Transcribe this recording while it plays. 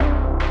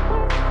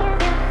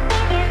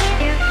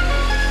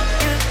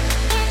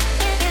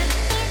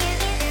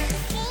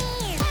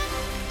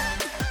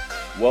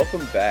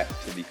Welcome back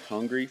to the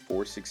Hungry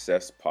for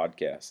Success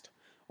podcast.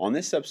 On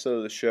this episode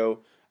of the show,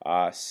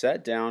 I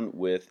sat down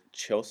with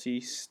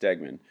Chelsea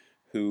Stegman,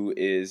 who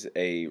is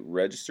a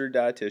registered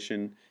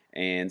dietitian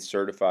and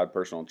certified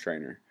personal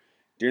trainer.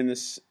 During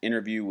this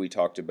interview, we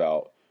talked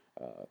about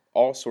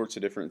all sorts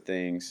of different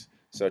things,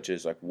 such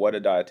as like what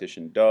a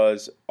dietitian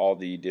does, all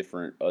the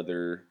different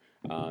other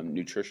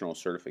nutritional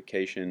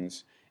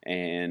certifications,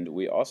 and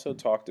we also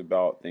talked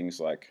about things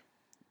like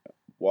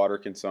water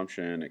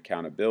consumption,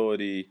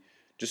 accountability,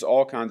 just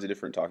all kinds of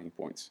different talking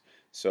points.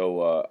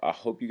 So I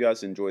hope you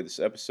guys enjoy this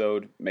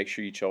episode. Make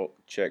sure you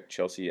check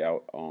Chelsea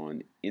out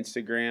on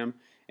Instagram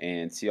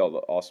and see all the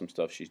awesome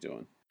stuff she's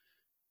doing.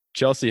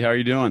 Chelsea, how are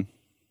you doing?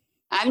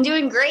 I'm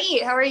doing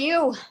great. How are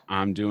you?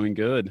 I'm doing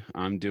good.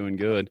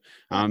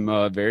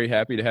 I'm very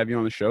happy to have you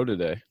on the show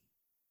today.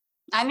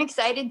 I'm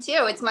excited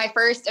too. It's my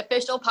first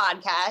official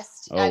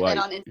podcast. I've been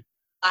on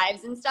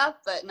lives and stuff,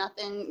 but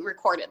nothing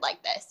recorded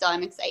like this. So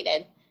I'm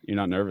excited. You're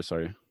not nervous,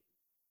 are you?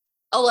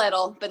 A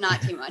little, but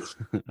not too much.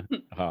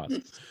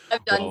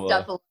 I've done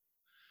stuff a little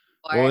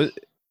before. Well,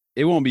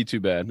 it won't be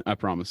too bad, I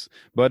promise.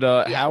 But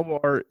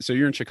so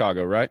you're in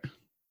Chicago, right?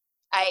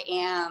 I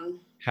am.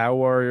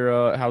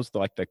 How's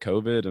the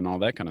COVID and all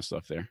that kind of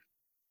stuff there?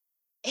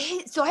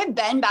 So I've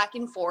been back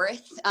and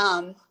forth.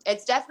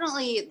 It's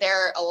definitely,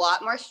 they're a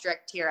lot more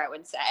strict here, I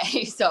would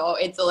say. So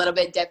it's a little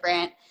bit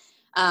different.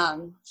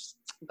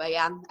 But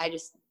yeah, I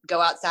just go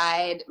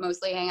outside,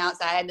 mostly hang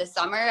outside this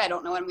summer. I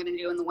don't know what I'm going to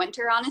do in the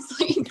winter,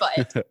 honestly,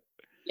 but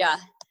yeah.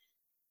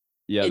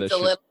 Yeah.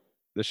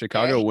 The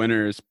Chicago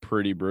winter is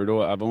pretty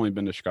brutal. I've only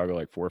been to Chicago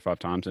like 4 or 5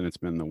 times, and it's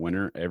been the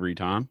winter every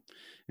time.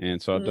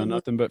 And so I've done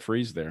nothing but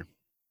freeze there.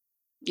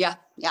 Yeah.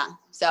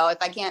 So if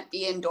I can't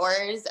be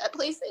indoors at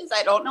places,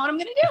 I don't know what I'm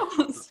going to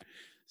do.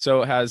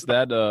 So how's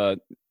that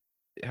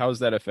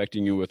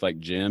affecting you with like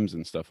gyms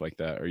and stuff like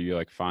that? Are you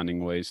like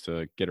finding ways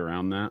to get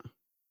around that?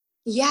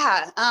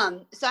 Yeah.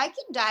 So I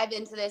can dive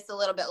into this a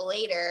little bit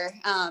later.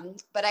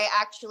 But I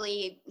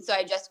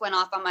just went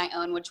off on my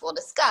own, which we'll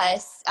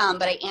discuss.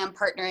 But I am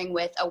partnering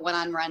with a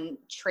one-on-one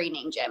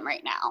training gym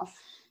right now.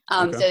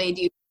 Okay. So they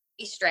do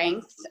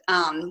strength,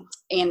 and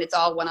it's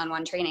all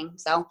one-on-one training.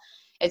 So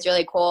it's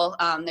really cool.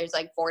 There's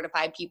like 4 to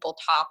 5 people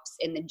tops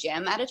in the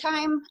gym at a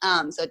time.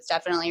 So it's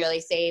definitely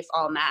really safe,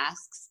 all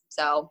masks.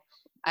 So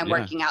I'm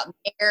working out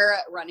there,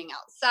 running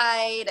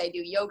outside. I do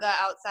yoga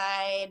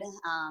outside.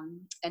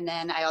 And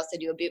then I also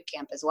do a boot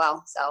camp as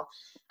well. So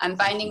I'm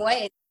finding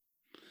ways.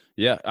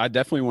 Yeah, I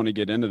definitely want to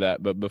get into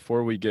that. But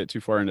before we get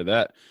too far into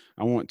that,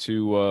 I want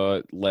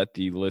to let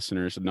the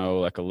listeners know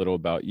like a little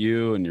about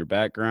you and your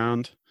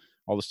background,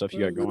 all the stuff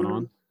you got going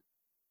on.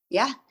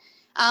 Yeah.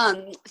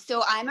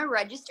 So I'm a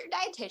registered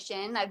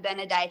dietitian. I've been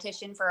a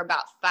dietitian for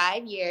about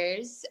 5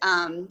 years.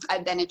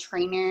 I've been a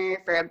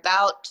trainer for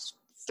about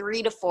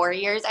 3 to 4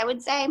 years, I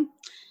would say.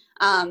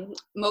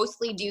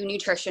 Mostly do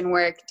nutrition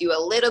work, do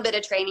a little bit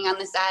of training on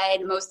the side.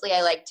 Mostly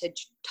I like to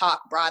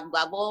talk broad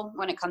level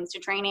when it comes to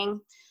training.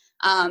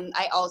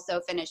 I also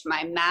finished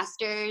my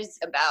master's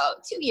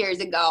about 2 years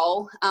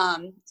ago.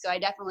 So I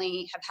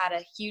definitely have had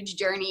a huge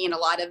journey and a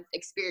lot of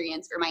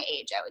experience for my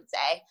age, I would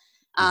say.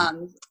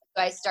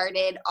 So I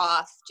started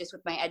off just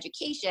with my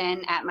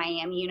education at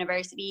Miami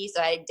University.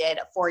 So I did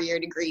a 4-year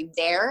degree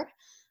there.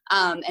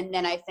 And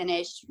then I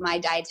finished my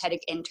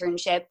dietetic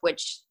internship,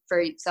 which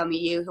for some of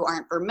you who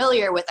aren't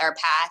familiar with our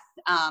path,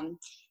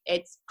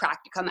 it's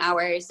practicum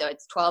hours. So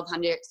it's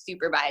 1,200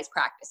 supervised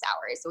practice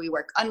hours. So we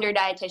work under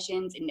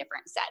dietitians in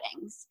different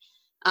settings.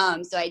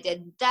 So I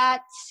did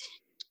that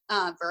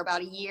for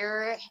about a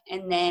year.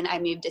 And then I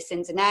moved to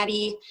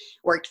Cincinnati,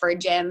 worked for a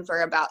gym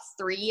for about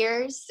 3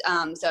 years.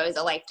 So it was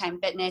a Lifetime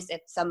Fitness,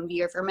 if some of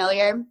you are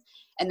familiar.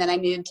 And then I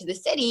moved to the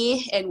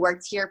city and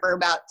worked here for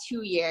about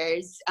 2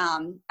 years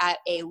at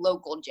a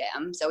local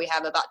gym. So we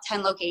have about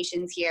 10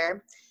 locations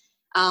here.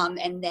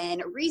 And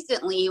then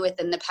recently,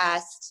 within the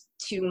past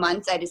 2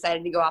 months, I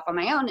decided to go off on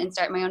my own and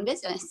start my own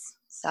business.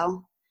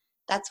 So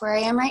that's where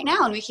I am right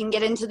now. And we can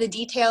get into the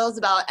details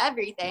about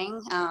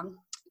everything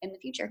in the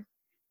future.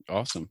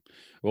 Awesome.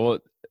 Well,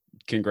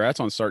 congrats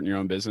on starting your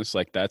own business.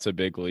 Like that's a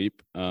big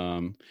leap.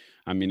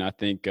 I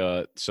think,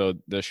 so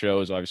the show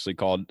is obviously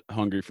called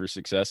Hungry for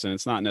Success, and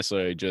it's not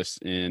necessarily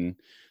just in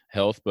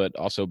health, but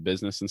also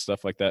business and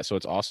stuff like that. So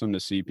it's awesome to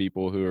see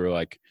people who are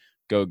like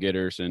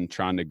go-getters and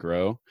trying to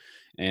grow.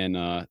 And,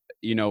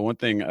 one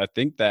thing, I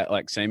think that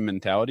like same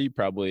mentality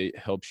probably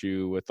helps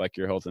you with like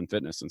your health and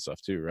fitness and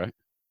stuff too, right?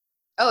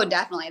 Oh,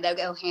 definitely. They'll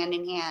go hand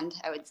in hand,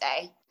 I would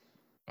say.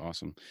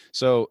 Awesome.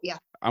 So yeah.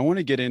 I want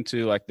to get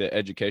into like the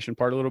education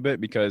part a little bit,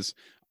 because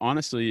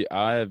honestly,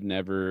 I have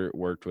never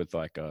worked with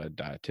like a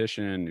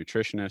dietitian,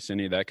 nutritionist,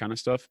 any of that kind of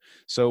stuff.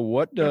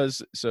 So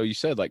so you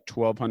said like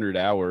 1,200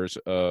 hours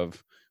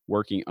of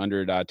working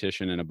under a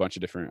dietitian in a bunch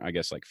of different, I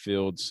guess, like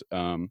fields.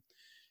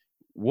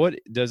 What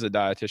does a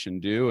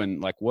dietitian do?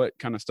 And like, what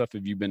kind of stuff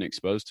have you been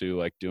exposed to,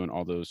 like doing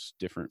all those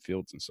different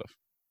fields and stuff?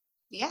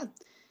 Yeah.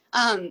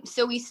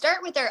 So we start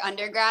with our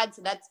undergrad,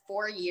 so that's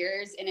 4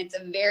 years, and it's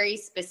a very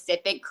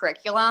specific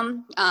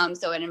curriculum.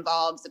 So it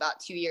involves about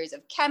 2 years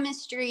of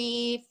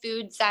chemistry,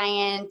 food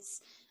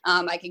science.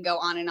 I could go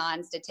on and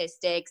on,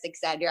 statistics,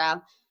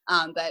 etc.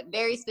 But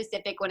very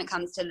specific when it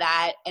comes to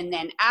that. And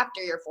then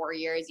after your 4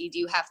 years, you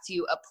do have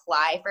to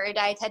apply for a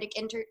dietetic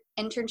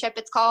internship,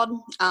 it's called.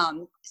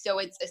 So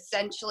it's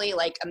essentially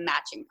like a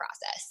matching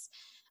process.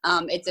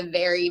 It's a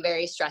very,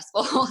 very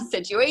stressful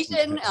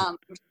situation.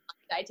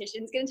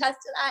 Dietitians can attest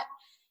to that.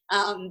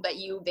 But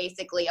you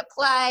basically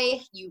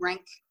apply, you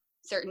rank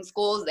certain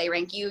schools, they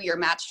rank you, you're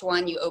matched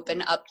one, you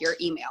open up your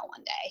email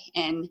one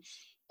day. And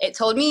it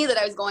told me that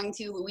I was going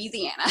to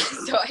Louisiana,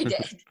 so I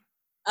did.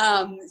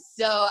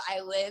 So I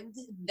lived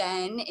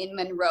then in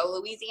Monroe,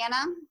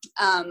 Louisiana.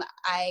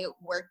 I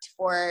worked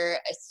for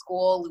a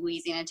school,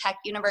 Louisiana Tech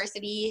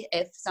University,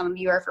 if some of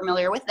you are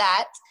familiar with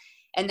that.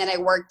 And then I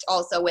worked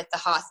also with the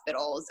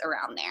hospitals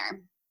around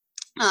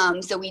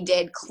there. So we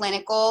did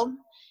clinical,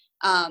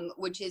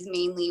 which is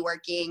mainly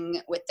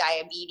working with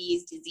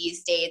diabetes,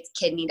 disease states,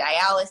 kidney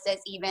dialysis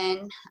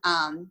even,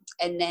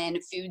 and then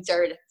food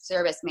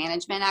service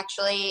management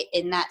actually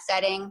in that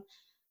setting.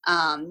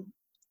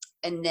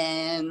 And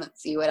then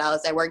let's see what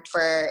else. I worked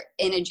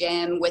in a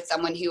gym with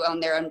someone who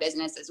owned their own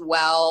business as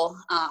well.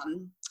 I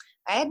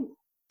had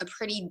a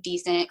pretty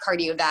decent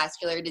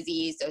cardiovascular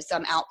disease, so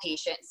some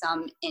outpatient,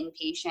 some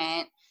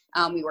inpatient.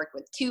 We worked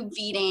with tube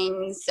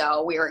feeding,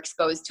 so we were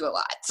exposed to a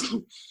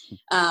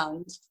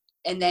lot.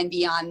 And then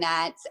beyond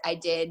that, I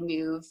did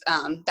move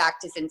back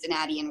to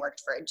Cincinnati and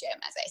worked for a gym,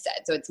 as I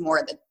said. So it's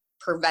more the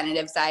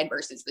preventative side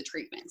versus the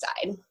treatment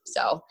side.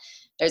 So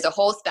there's a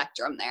whole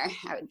spectrum there,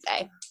 I would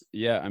say.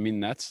 Yeah, I mean,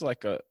 that's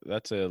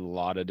a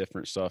lot of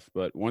different stuff.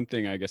 But one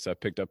thing I guess I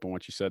picked up on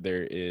what you said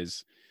there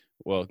is,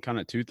 well, kind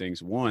of two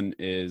things. One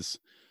is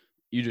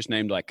you just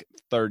named like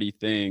 30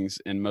 things,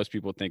 and most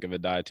people think of a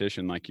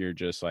dietitian like you're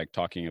just like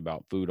talking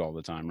about food all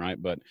the time,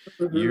 right? But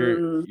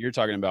you're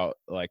talking about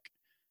like,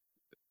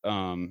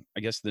 I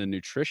guess the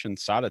nutrition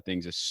side of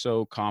things is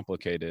so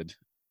complicated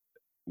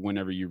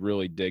whenever you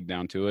really dig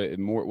down to it,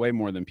 and way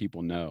more than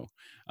people know.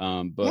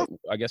 But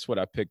I guess what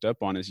I picked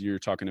up on is you're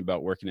talking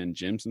about working in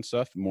gyms and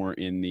stuff, more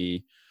in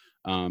the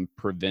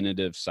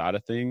preventative side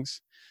of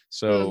things.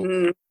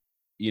 So,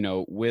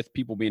 with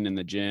people being in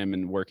the gym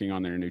and working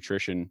on their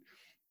nutrition,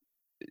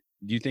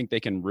 do you think they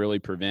can really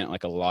prevent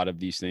like a lot of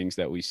these things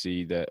that we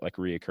see that like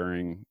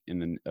reoccurring in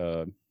the,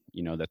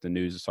 that the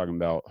news is talking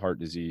about, heart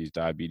disease,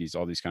 diabetes,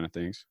 all these kind of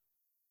things?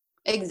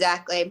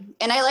 Exactly.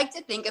 And I like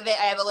to think of it,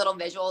 I have a little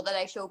visual that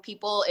I show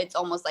people. It's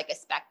almost like a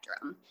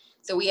spectrum.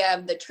 So we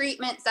have the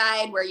treatment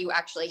side where you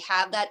actually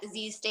have that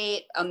disease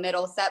state, a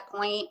middle set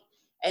point.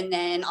 And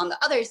then on the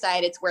other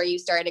side, it's where you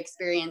start to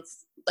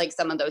experience like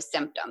some of those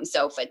symptoms.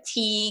 So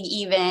fatigue,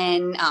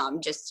 even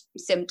just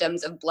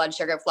symptoms of blood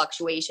sugar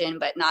fluctuation,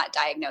 but not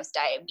diagnosed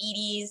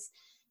diabetes.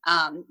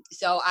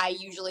 So I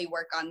usually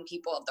work on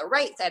people of the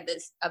right side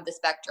of the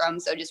spectrum.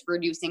 So just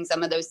reducing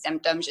some of those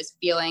symptoms, just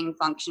feeling,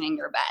 functioning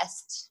your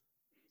best.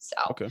 So,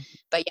 okay.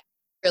 But yeah,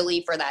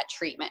 really for that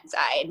treatment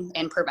side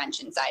and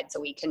prevention side, so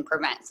we can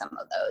prevent some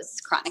of those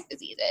chronic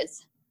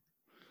diseases.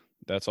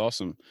 That's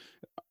awesome.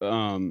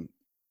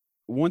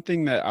 One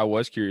thing that I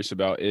was curious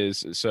about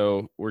is,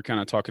 so we're kind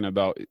of talking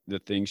about the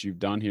things you've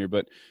done here,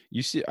 but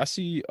I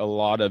see a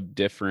lot of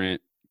different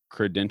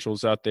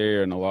credentials out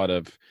there and a lot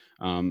of,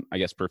 I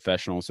guess,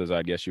 professionals, as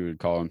I guess you would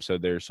call them. So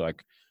there's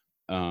like,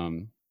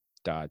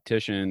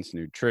 dietitians,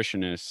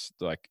 nutritionists,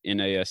 like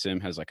NASM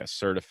has like a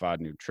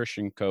certified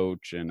nutrition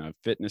coach and a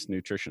fitness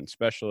nutrition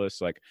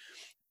specialist. Like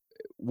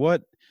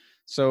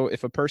so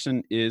if a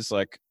person is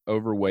like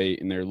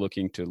overweight and they're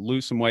looking to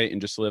lose some weight and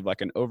just live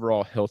like an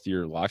overall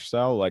healthier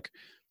lifestyle, like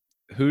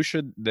who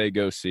should they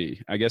go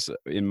see? I guess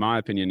in my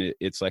opinion,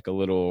 it's like a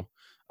little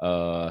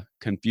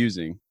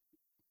confusing.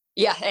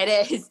 Yeah,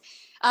 it is.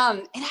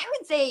 And I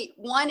would say,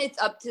 one, it's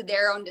up to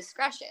their own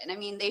discretion. I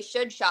mean, they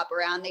should shop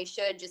around. They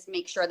should just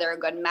make sure they're a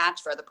good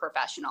match for the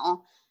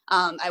professional.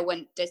 I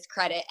wouldn't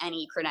discredit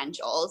any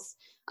credentials.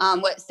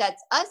 What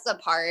sets us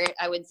apart,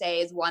 I would say,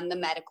 is one, the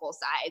medical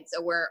side.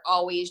 So we're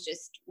always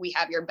we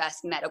have your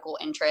best medical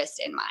interest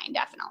in mind,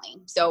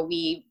 definitely. So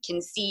we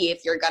can see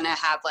if you're going to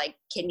have like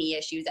kidney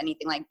issues,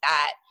 anything like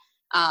that,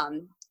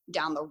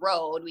 down the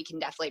road, we can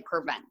definitely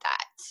prevent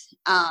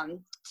that.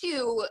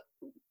 Two,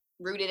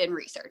 rooted in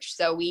research.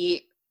 So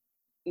we've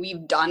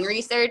done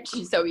research,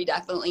 so we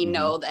definitely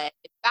know that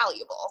it's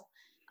valuable.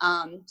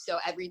 So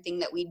everything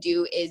that we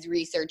do is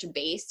research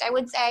based, I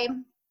would say.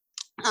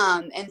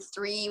 And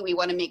three, we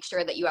want to make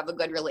sure that you have a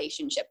good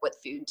relationship with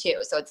food too.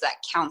 So it's that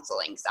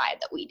counseling side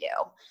that we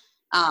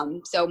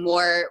do. So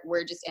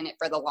we're just in it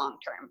for the long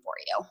term for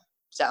you.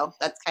 So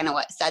that's kind of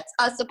what sets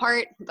us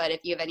apart. But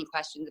if you have any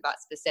questions about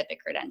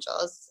specific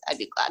credentials, I'd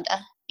be glad to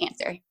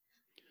answer.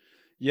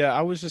 Yeah,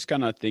 I was just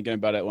kind of thinking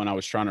about it when I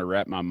was trying to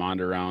wrap my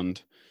mind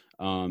around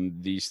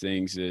these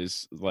things.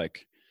 Is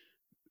like,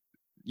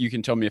 you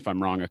can tell me if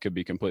I'm wrong. I could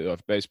be completely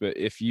off base, but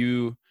if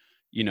you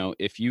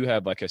if you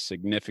have like a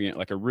significant,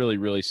 like a really,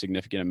 really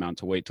significant amount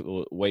to weight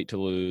to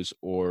lose,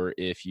 or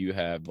if you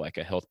have like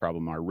a health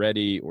problem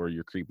already, or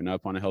you're creeping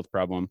up on a health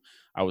problem,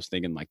 I was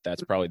thinking like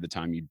that's probably the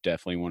time you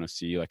definitely want to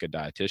see like a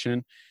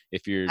dietitian.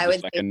 If you're I just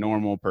would like a say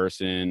normal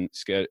person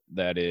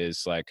that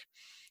is like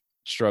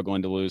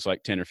struggling to lose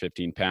like 10 or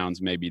 15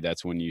 pounds, maybe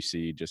that's when you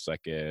see just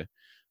like a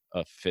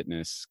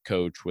fitness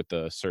coach with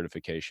a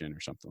certification or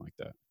something like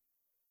that.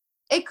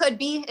 it could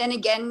be. And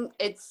again,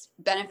 it's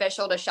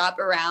beneficial to shop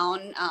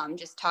around,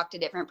 just talk to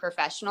different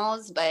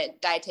professionals,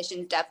 but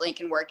dietitians definitely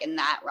can work in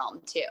that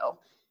realm too.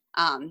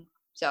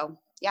 So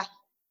yeah,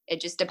 it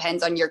just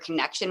depends on your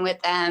connection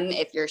with them,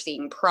 if you're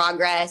seeing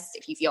progress,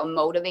 if you feel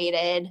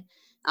motivated.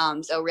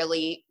 So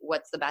really,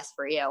 what's the best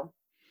for you?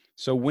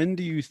 So when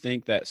do you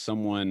think that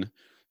someone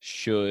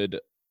should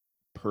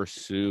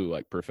pursue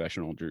like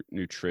professional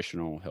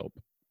nutritional help?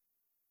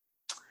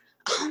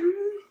 Um,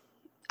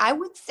 I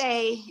would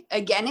say,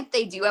 again, if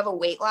they do have a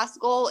weight loss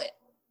goal,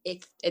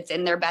 it's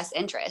in their best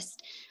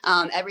interest.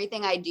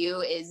 Everything I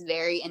do is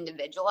very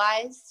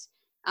individualized.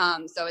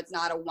 So it's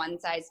not a one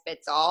size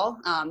fits all.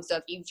 So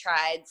if you've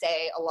tried,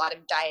 say, a lot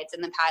of diets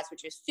in the past,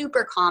 which is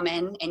super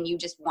common, and you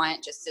just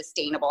want just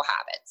sustainable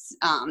habits,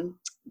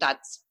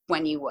 that's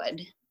when you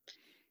would.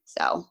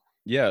 So,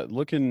 Yeah,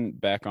 looking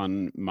back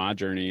on my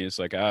journey is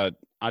like I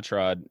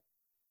tried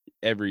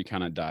every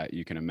kind of diet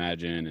you can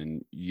imagine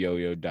and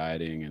yo-yo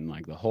dieting and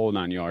like the whole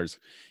 9 yards.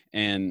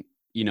 And,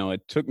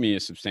 it took me a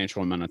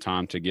substantial amount of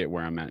time to get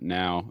where I'm at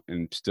now,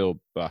 and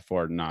still by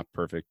far not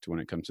perfect when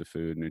it comes to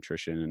food,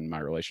 nutrition, and my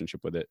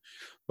relationship with it.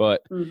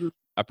 But mhm.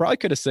 I probably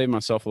could have saved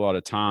myself a lot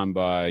of time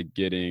by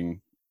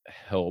getting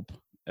help,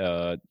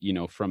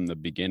 from the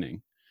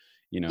beginning,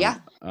 Yeah,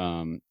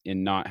 and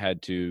not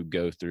had to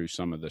go through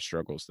some of the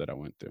struggles that I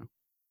went through.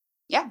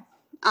 yeah.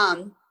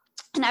 Um,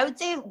 and I would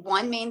say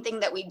one main thing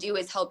that we do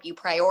is help you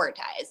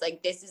prioritize.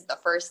 Like, this is the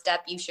first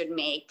step you should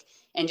make,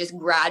 and just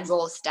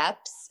gradual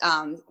steps,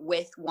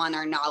 with one,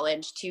 our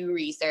knowledge, two,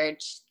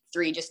 research,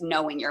 three, just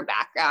knowing your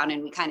background.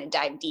 And we kind of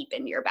dive deep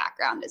into your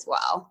background as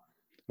well.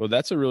 Well,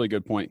 that's a really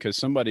good point, because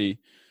somebody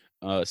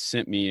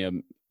sent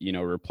me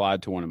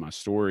replied to one of my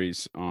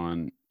stories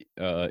on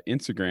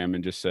Instagram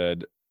and just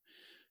said,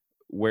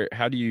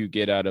 how do you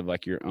get out of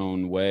like your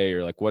own way,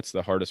 or like what's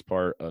the hardest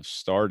part of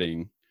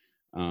starting,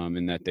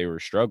 and that they were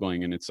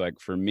struggling. And it's like,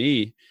 for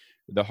me,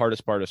 the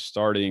hardest part of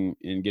starting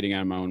and getting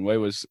out of my own way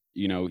was,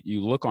 you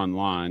look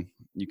online,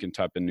 you can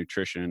type in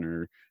nutrition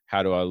or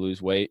how do I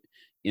lose weight,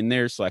 and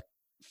there's like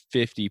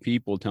 50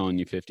 people telling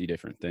you 50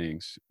 different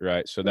things,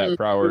 right? So that Mhm.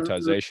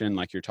 prioritization,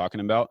 like you're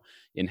talking about,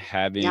 and Yeah.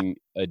 having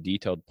a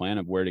detailed plan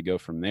of where to go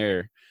from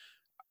there,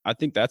 I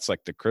think that's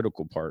like the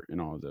critical part in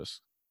all of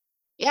this.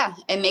 Yeah.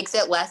 It makes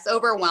it less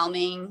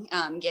overwhelming,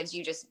 gives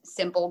you just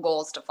simple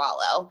goals to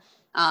follow,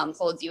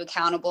 holds you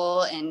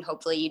accountable, and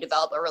hopefully you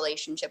develop a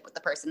relationship with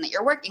the person that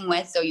you're working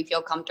with, so you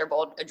feel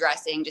comfortable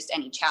addressing just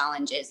any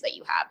challenges that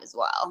you have as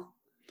well.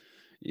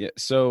 Yeah.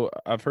 So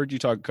I've heard you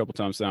talk a couple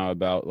times now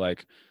about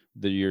like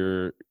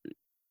your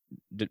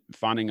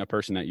finding a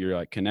person that you're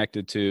like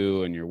connected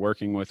to and you're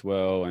working with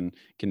well and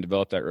can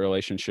develop that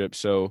relationship.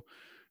 So,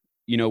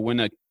 when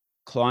a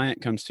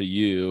client comes to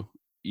you,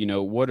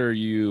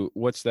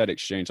 what's that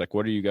exchange? Like,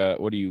 what are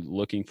you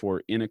looking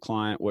for in a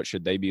client? What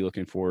should they be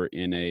looking for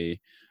in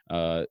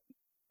uh,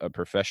 a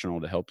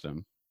professional to help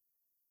them?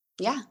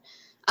 Yeah.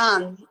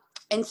 Um,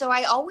 and so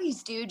I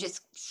always do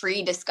just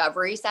free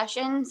discovery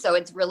sessions. So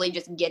it's really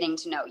just getting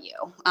to know you.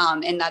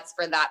 And that's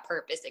for that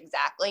purpose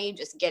exactly.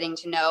 Just getting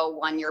to know,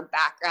 one, your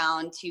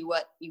background, two,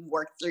 what you've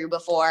worked through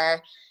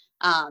before,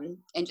 and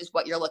just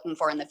what you're looking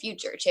for in the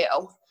future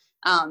too.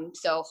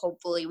 So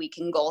hopefully we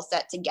can goal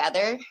set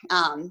together.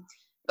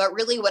 But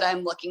really what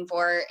I'm looking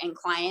for in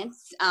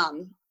clients,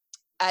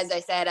 as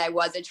I said, I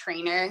was a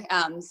trainer.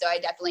 So I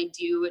definitely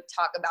do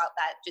talk about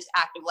that just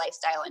active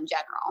lifestyle in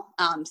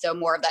general. So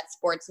more of that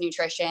sports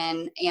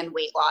nutrition and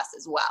weight loss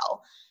as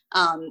well.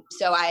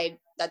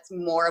 That's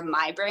more of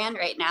my brand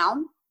right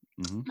now.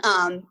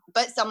 Mm-hmm.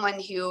 But someone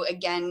who,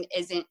 again,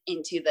 isn't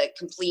into the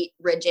complete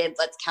rigid,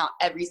 let's count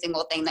every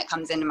single thing that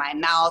comes into my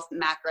mouth,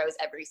 macros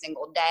every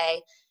single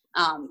day,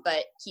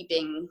 but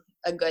keeping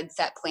a good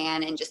set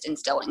plan and just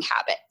instilling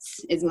habits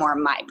is more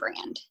my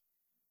brand.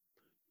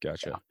 So.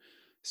 Gotcha.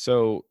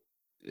 So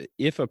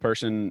if a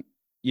person,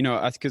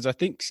 because I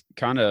think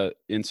kind of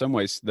in some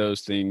ways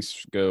those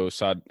things go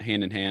side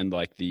hand in hand,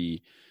 like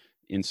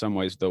in some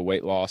ways the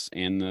weight loss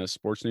and the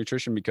sports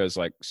nutrition, because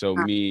like, so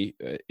me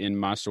in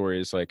my story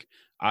is like,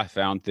 I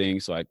found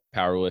things like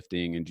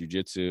powerlifting and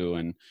jujitsu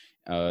and,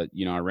 I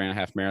ran a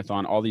half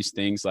marathon, all these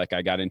things like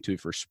I got into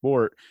for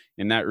sport.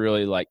 And that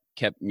really like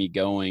kept me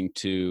going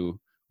to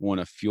want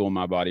to fuel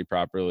my body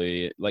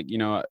properly. Like,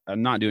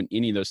 I'm not doing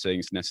any of those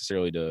things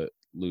necessarily to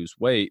lose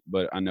weight,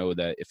 but I know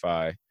that if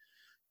I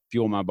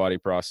fuel my body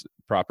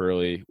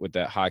properly with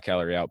that high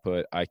calorie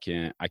output, I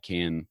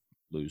can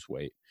lose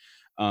weight.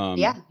 Um,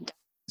 Yeah.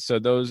 so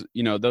those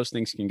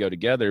things can go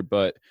together.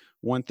 But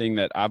one thing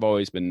that I've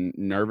always been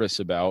nervous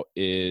about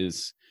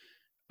is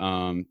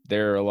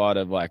there are a lot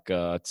of like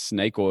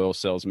snake oil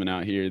salesmen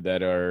out here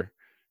that are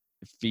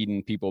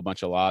feeding people a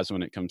bunch of lies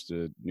when it comes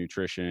to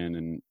nutrition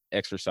and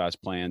exercise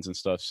plans and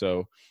stuff.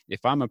 So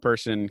if I'm a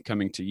person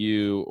coming to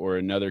you or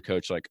another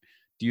coach, like,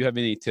 do you have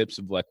any tips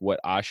of like what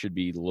I should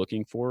be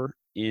looking for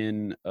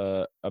in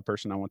a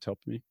person I want to help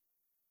me?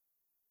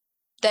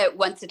 That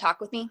wants to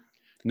talk with me?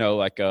 No,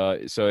 like,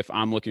 so if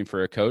I'm looking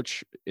for a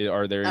coach,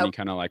 are there Oh, any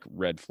kind of like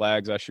red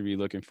flags I should be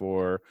looking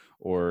for,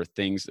 or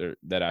things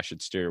that I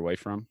should steer away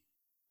from?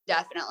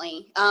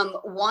 definitely.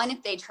 One,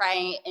 if they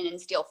try and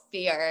instill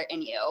fear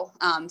in you,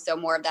 so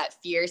more of that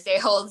fear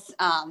sales,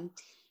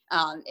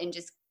 and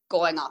just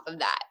going off of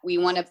that. We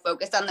want to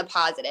focus on the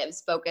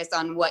positives, focus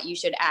on what you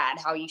should add,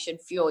 how you should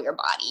fuel your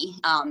body,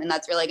 and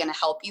that's really going to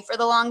help you for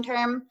the long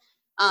term.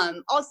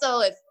 Also,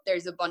 if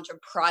there's a bunch of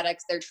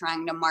products they're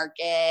trying to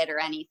market or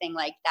anything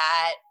like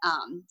that,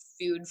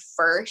 food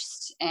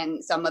first,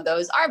 and some of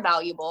those are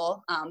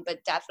valuable,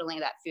 but definitely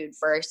that food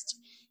first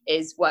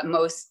is what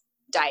most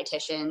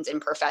dietitians and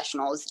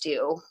professionals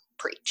do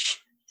preach.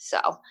 So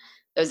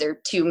those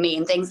are two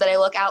main things that I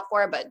look out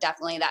for, but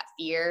definitely that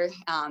fear.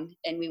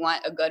 And we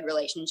want a good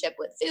relationship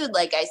with food,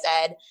 like I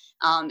said,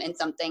 and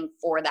something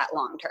for that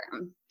long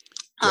term.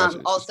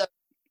 Gotcha. Also,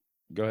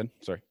 Go ahead.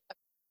 Sorry.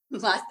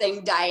 last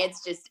thing,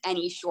 diets, just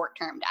any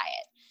short-term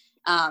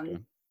diet. Okay.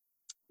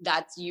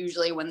 That's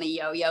usually when the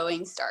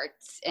yo-yoing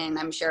starts, and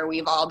I'm sure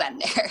we've all been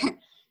there.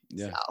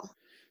 Yeah.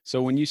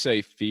 So when you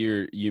say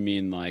fear, you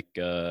mean like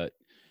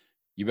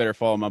you better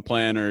follow my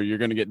plan or you're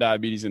going to get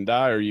diabetes and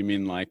die, or you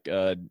mean like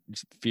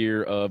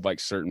fear of like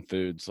certain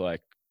foods,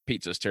 like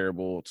pizza's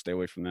terrible, stay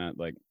away from that?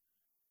 Like,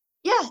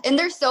 yeah, and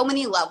there's so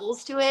many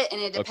levels to it, and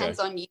it okay. depends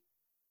on you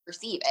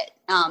perceive it.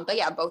 But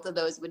yeah, both of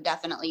those would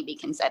definitely be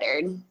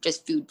considered,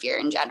 just food fear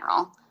in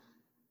general.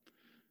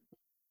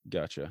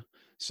 Gotcha.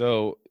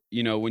 So,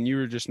 when you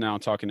were just now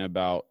talking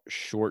about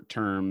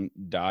short-term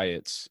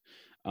diets,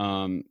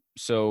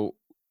 so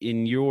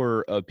in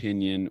your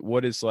opinion,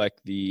 what is like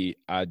the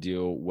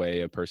ideal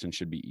way a person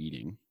should be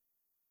eating?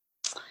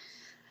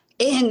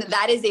 And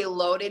that is a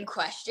loaded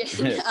question.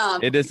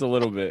 It is a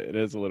little bit. It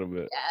is a little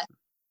bit.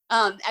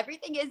 Yeah.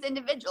 Everything is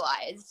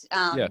individualized.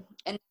 Yeah.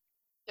 And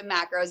the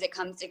macros, it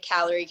comes to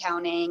calorie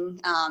counting.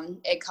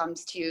 It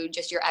comes to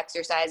just your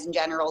exercise in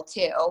general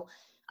too.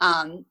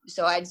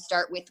 So I'd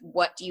start with,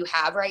 what do you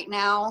have right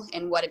now?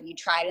 And what have you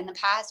tried in the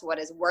past? What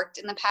has worked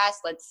in the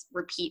past? Let's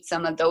repeat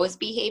some of those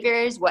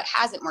behaviors. What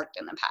hasn't worked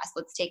in the past?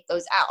 Let's take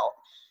those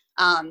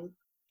out.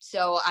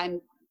 So I'm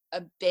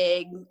a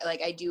big,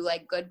 like, I do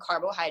like good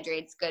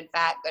carbohydrates, good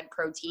fat, good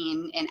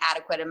protein in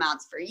adequate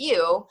amounts for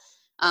you.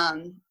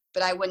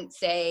 But I wouldn't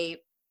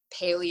say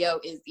paleo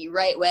is the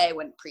right way. I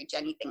wouldn't preach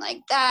anything like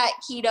that.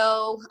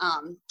 Keto,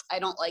 I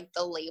don't like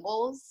the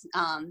labels.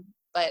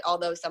 But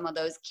although some of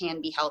those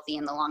can be healthy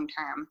in the long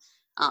term,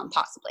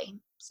 possibly.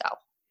 So.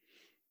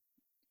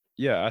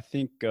 Yeah, I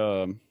think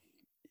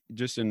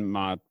just in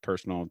my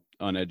personal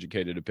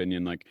uneducated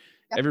opinion, like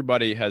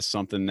everybody has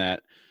something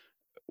that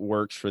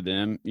works for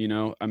them.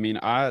 I mean,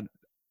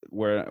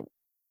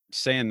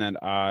 saying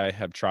that I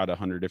have tried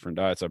 100 different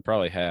diets, I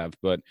probably have,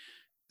 but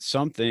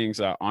some things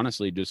I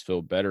honestly just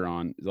feel better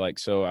on. Like,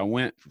 so I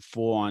went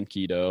full on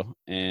keto,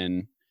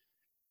 and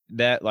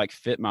that like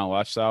fit my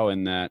lifestyle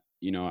in that,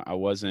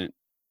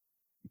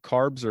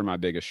 carbs are my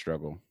biggest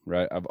struggle,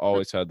 right? I've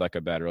always had like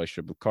a bad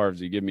relationship with carbs.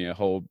 You give me a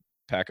whole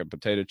pack of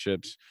potato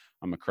chips,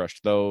 I'm gonna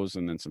crush those,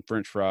 and then some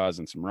French fries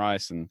and some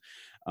rice. And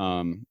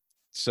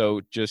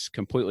so just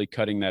completely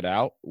cutting that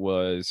out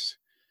was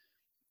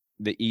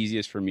the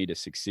easiest for me to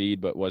succeed,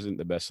 but wasn't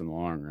the best in the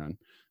long run.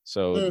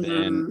 So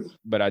then,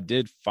 but I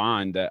did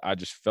find that I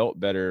just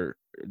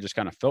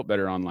kind of felt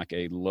better on like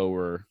a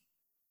lower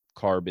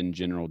carb in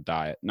general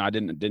diet. And I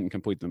didn't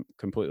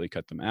completely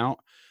cut them out,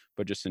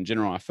 but just in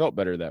general, I felt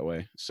better that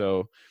way.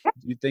 So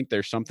do you think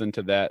there's something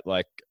to that?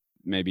 Like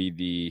maybe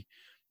the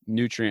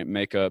nutrient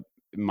makeup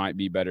might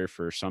be better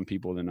for some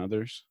people than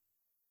others?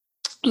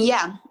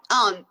 Yeah.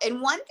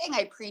 And one thing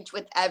I preach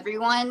with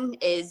everyone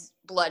is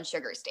blood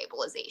sugar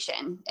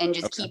stabilization, and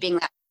just keeping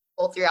that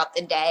throughout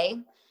the day.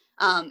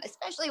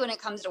 Especially when it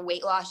comes to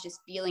weight loss,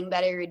 just feeling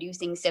better,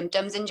 reducing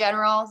symptoms in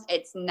general.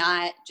 It's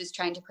not just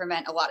trying to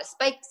prevent a lot of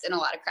spikes and a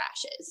lot of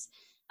crashes.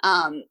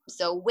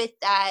 So with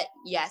that,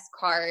 yes,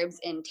 carbs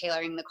and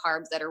tailoring the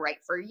carbs that are right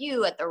for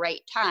you at the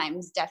right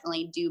times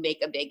definitely do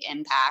make a big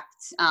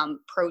impact.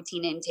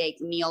 Protein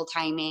intake, meal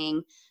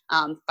timing,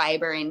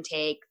 fiber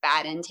intake,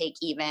 fat intake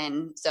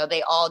even. So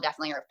they all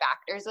definitely are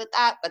factors with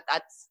that, but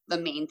that's the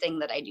main thing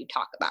that I do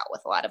talk about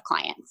with a lot of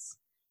clients.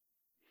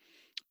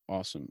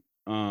 Awesome.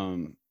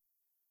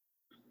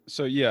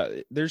 So yeah,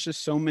 there's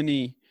so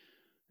many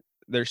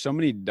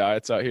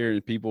diets out here,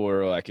 and people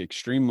are like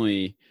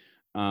extremely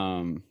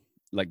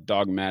like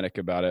dogmatic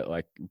about it.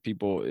 Like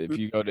people, if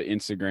you go to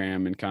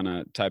Instagram and kind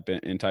of type in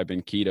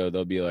keto,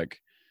 they'll be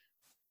like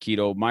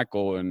keto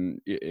Michael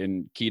and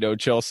keto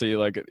Chelsea.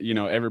 Like,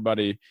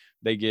 everybody,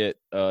 they get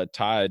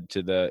tied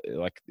to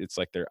like, it's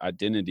like their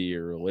identity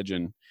or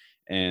religion.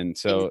 And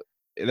so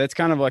that's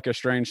kind of like a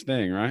strange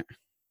thing, right?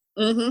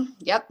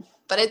 Yep.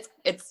 But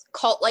it's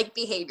cult-like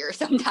behavior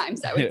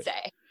sometimes, I would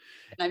say.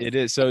 It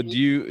is. So do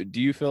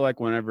you feel like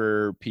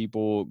whenever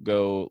people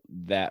go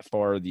that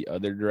far the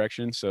other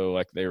direction, so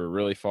like they were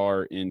really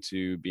far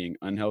into being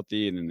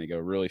unhealthy and then they go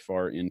really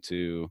far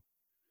into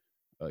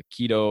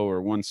keto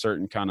or one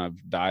certain kind of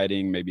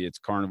dieting, maybe it's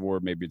carnivore,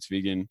 maybe it's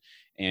vegan,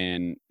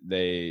 and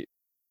do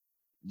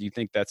you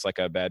think that's like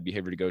a bad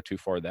behavior to go too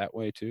far that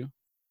way too?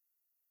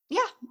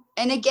 Yeah.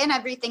 And again,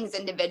 everything's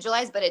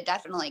individualized, but it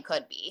definitely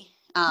could be.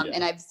 Yeah.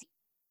 And I've seen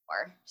it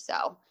before.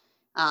 So,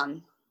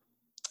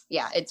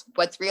 yeah, it's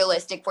what's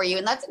realistic for you.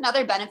 And that's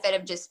another benefit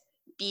of just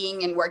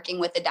being and working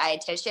with a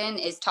dietitian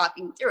is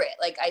talking through it.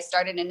 Like I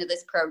started into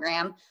this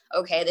program.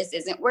 Okay, this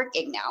isn't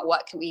working now.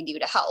 What can we do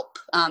to help?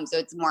 So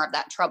it's more of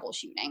that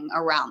troubleshooting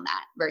around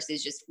that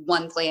versus just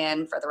one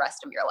plan for the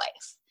rest of your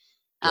life,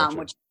 Gotcha.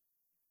 which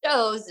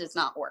shows does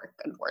not work,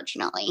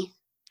 unfortunately.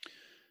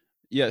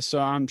 Yeah, so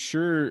I'm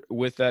sure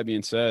with that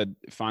being said,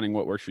 finding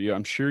what works for you,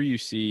 I'm sure you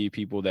see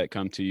people that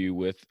come to you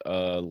with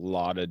a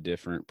lot of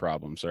different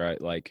problems,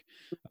 right? Like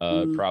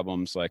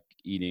problems like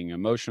eating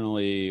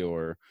emotionally,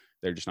 or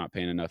they're just not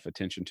paying enough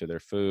attention to their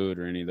food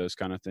or any of those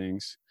kind of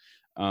things.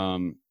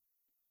 Um,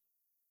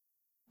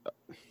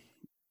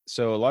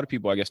 so a lot of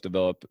people, I guess,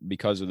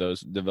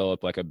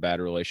 develop like a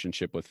bad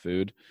relationship with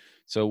food.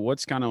 So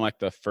what's kind of like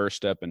the first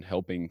step in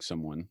helping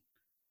someone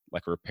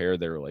like repair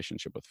their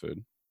relationship with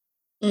food?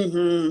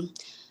 Mm-hmm.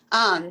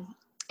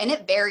 And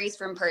it varies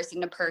from person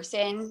to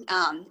person.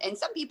 And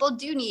some people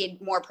do need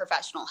more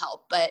professional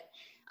help, but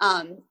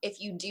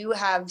if you do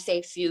have,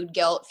 say, food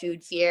guilt,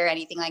 food fear,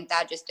 anything like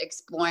that, just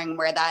exploring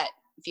where that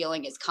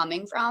feeling is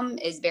coming from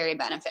is very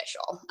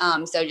beneficial.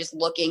 So just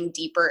looking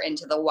deeper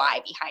into the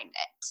why behind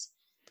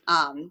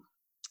it.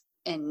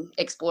 And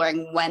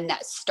exploring when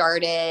that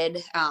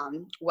started,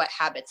 what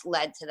habits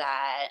led to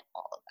that,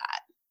 all of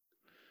that.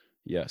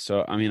 Yeah.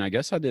 So, I mean, I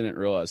guess I didn't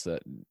realize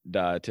that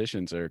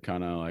dietitians are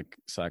kind of like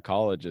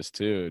psychologists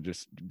too,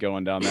 just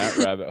going down that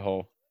rabbit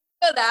hole.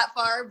 Go that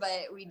far,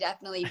 but we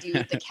definitely do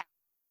the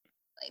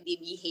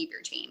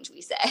behavior change,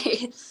 we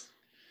say.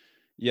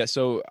 Yeah.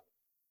 So,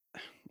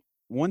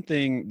 one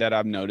thing that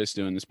I've noticed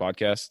doing this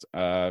podcast,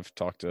 I've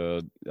talked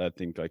to, I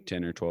think, like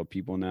 10 or 12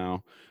 people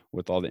now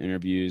with all the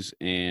interviews,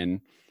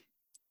 and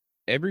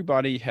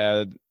everybody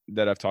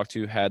that I've talked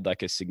to had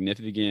like a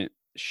significant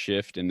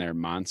shift in their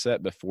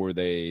mindset before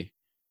they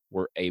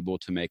were able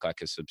to make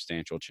like a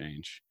substantial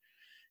change.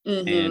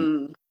 And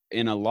Mm-hmm.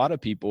 in a lot of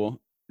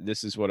people,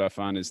 this is what I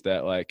find is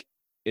that like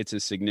it's a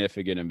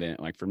significant event.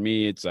 Like for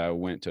me, it's I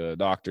went to a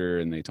doctor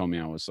and they told me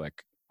I was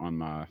like on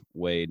my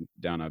way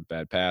down a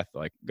bad path,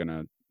 like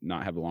gonna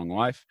not have a long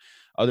life.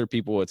 Other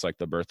people, it's like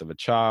the birth of a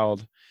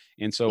child.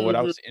 And so what I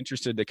Mm-hmm. was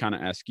interested to kind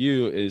of ask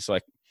you is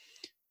like,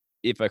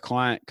 if a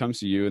client comes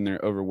to you and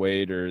they're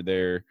overweight or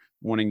they're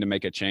wanting to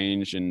make a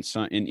change in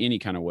any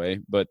kind of way,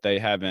 but they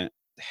haven't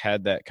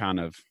had that kind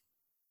of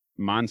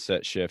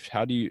mindset shift,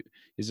 do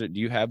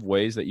you have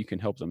ways that you can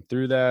help them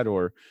through that,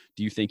 or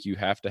do you think you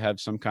have to have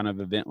some kind of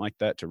event like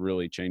that to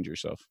really change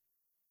yourself?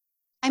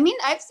 I mean,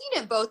 I've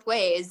seen it both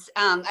ways.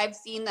 I've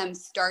seen them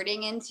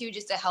starting into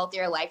just a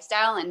healthier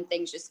lifestyle and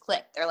things just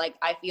click. They're like,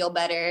 I feel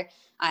better.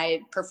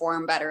 I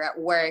perform better at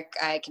work.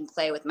 I can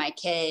play with my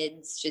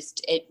kids.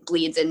 Just it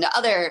bleeds into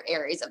other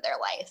areas of their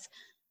life.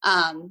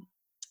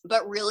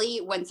 But really,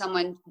 when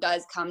someone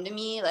does come to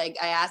me, like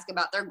I ask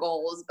about their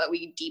goals, but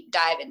we deep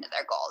dive into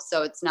their goals.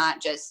 So it's not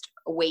just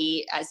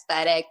weight,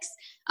 aesthetics.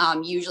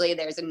 Usually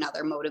there's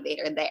another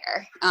motivator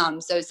there.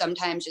 So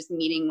sometimes just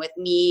meeting with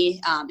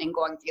me and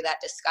going through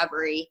that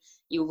discovery,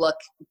 you look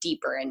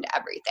deeper into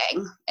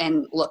everything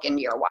and look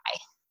into your why.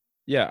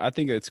 Yeah, I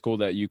think it's cool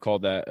that you call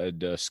that a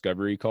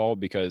discovery call,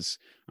 because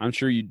I'm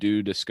sure you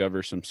do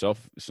discover some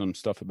stuff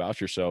about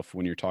yourself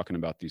when you're talking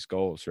about these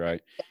goals,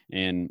 right?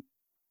 And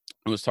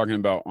I was talking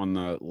about on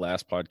the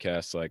last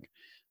podcast, like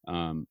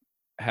um,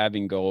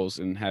 having goals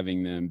and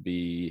having them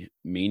be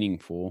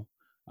meaningful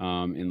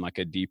in like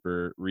a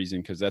deeper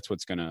reason, because that's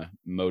what's going to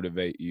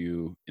motivate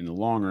you in the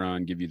long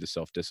run, give you the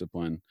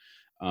self-discipline.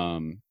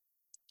 Um,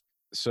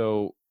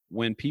 so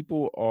when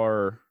people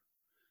are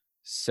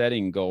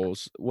setting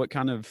goals, what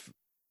kind of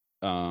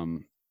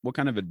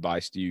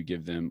advice do you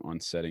give them on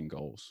setting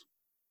goals?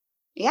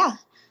 Yeah.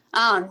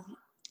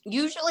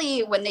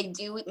 Usually when they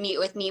do meet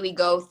with me, we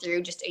go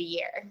through just a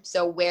year.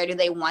 So where do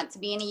they want to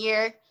be in a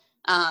year?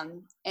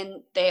 And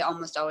they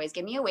almost always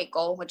give me a weight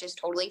goal, which is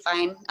totally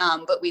fine.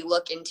 But we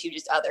look into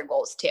just other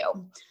goals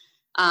too.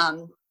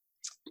 Um,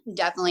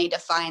 Definitely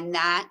define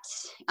that.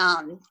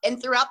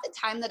 And throughout the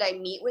time that I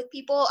meet with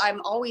people,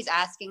 I'm always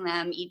asking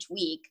them each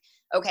week,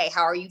 okay,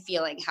 how are you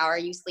feeling? How are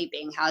you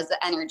sleeping? How's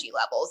the energy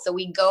level? So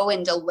we go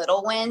into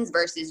little wins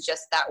versus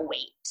just that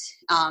weight.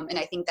 And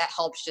I think that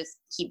helps just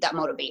keep that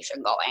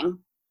motivation going.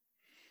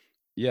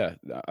 Yeah,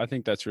 I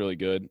think that's really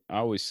good. I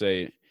always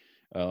say,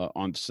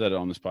 said it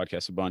on this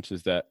podcast a bunch,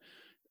 is that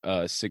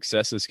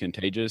success is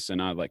contagious,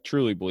 and I like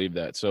truly believe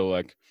that. So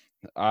like,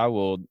 I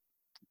will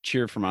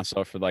cheer for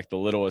myself for like the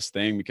littlest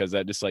thing, because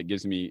that just like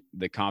gives me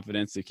the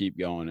confidence to keep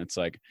going. It's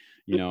like,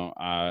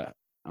 I've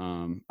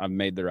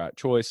made the right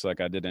choice. Like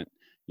I didn't,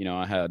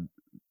 I had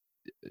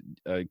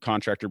a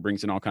contractor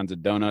brings in all kinds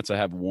of donuts. I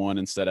have one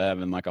instead of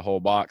having like a whole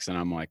box. And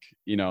I'm like,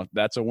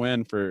 that's a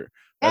win for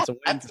Yeah,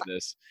 that's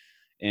this.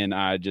 And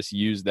I just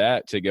use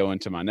that to go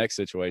into my next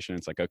situation.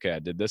 It's like, okay, I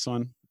did this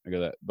one. I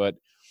go that. But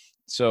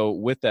so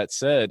with that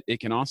said, it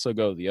can also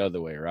go the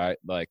other way, right?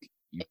 Like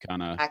you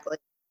kind of exactly.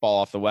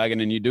 fall off the wagon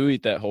and you do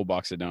eat that whole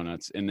box of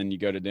donuts. And then you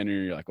go to dinner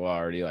and you're like, well, I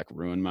already like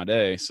ruined my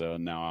day. So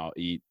now I'll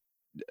eat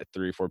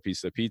 3 or 4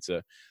 pieces of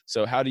pizza.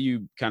 So how do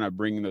you kind of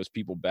bring those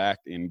people back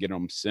and get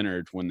them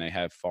centered when they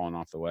have fallen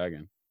off the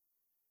wagon?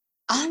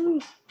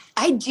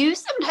 I do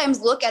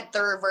sometimes look at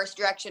the reverse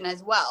direction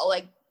as well.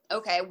 Like,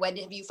 okay, when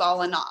have you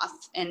fallen off?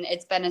 And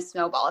it's been a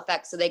snowball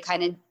effect. So they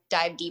kind of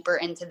dive deeper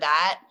into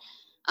that.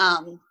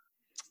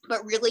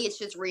 But really it's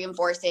just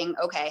reinforcing,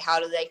 okay, how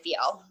do they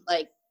feel?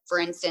 Like, for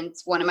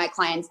instance, one of my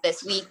clients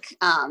this week,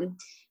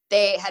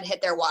 they had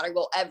hit their water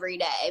goal every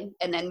day.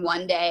 And then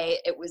one day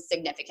it was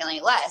significantly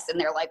less. And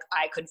they're like,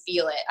 I could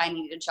feel it. I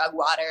needed to chug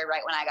water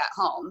right when I got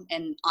home.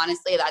 And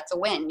honestly, that's a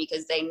win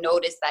because they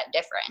noticed that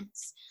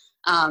difference.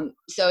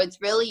 So it's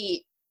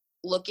really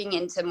looking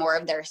into more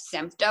of their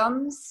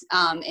symptoms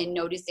and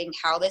noticing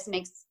how this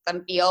makes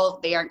them feel.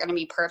 They aren't going to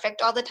be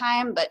perfect all the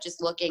time, but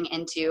just looking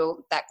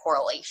into that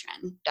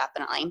correlation,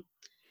 definitely.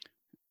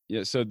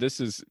 Yeah, so this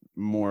is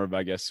more of,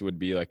 I guess, would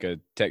be like a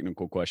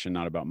technical question,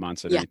 not about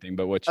mindset or Yeah. anything.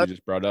 But what you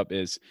just brought up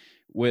is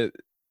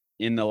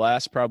in the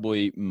last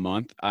probably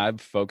month,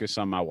 I've focused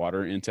on my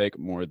water intake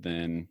more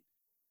than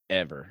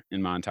ever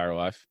in my entire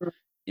life.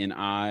 And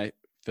I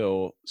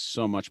feel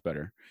so much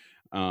better.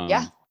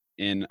 Yeah.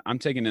 And I'm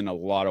taking in a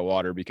lot of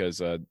water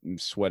because I'm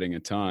sweating a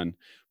ton.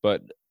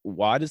 But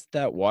why does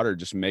that water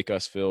just make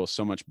us feel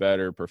so much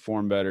better,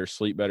 perform better,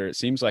 sleep better? It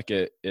seems like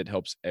it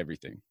helps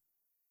everything.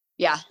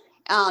 Yeah.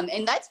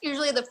 And that's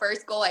usually the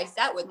first goal I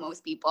set with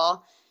most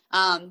people.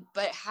 But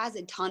it has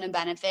a ton of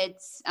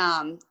benefits.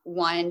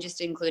 One, just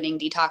including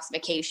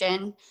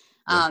detoxification.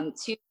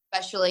 Two,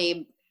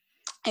 especially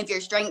if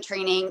you're strength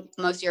training,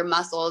 most of your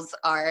muscles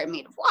are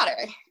made of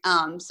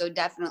water. So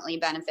definitely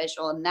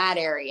beneficial in that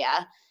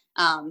area.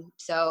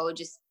 So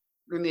just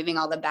removing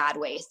all the bad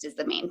waste is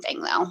the main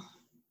thing though.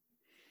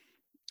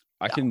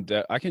 I can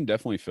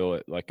definitely feel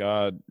it. Like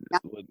I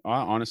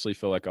honestly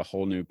feel like a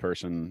whole new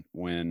person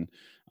when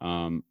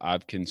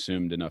I've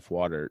consumed enough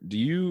water. Do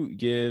you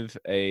give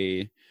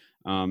a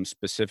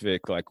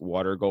specific like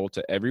water goal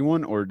to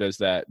everyone, or does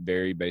that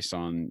vary based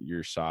on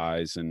your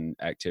size and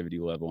activity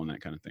level and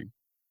that kind of thing?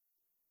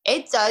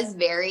 It does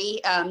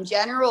vary.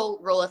 General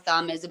rule of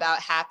thumb is about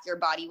half your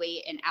body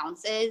weight in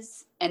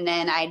ounces. And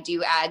then I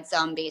do add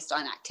some based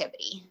on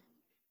activity.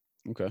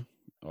 Okay.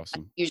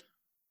 Awesome. Usually,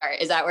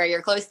 is that where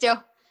you're close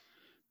to?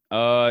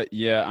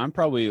 Yeah, I'm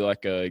probably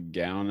like a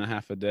gallon and a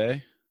half a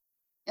day.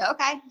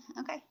 Okay.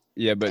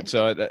 Yeah, but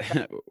so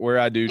where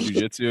I do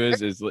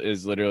jujitsu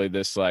is literally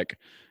this like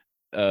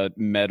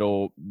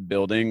metal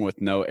building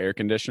with no air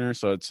conditioner.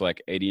 So it's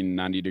like 80 and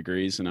 90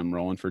 degrees and I'm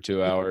rolling for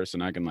 2 hours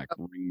and I can like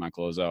wring my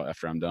clothes out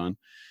after I'm done.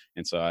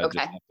 And so I just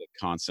have to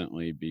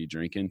constantly be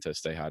drinking to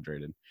stay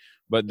hydrated.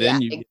 But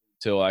then you get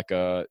to like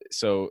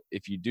so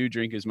if you do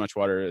drink as much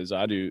water as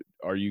I do,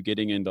 are you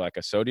getting into like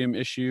a sodium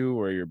issue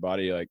where your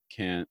body like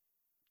can't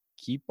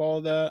keep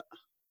all that?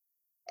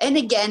 And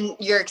again,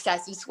 your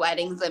excessive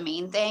sweating is the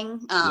main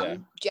thing.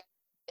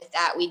 With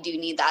that, we do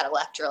need that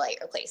electrolyte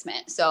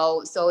replacement.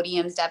 So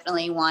sodium's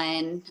definitely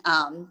one.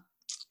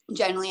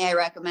 Generally, I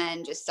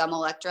recommend just some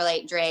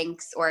electrolyte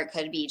drinks, or it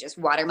could be just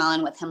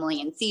watermelon with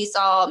Himalayan sea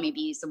salt,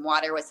 maybe some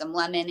water with some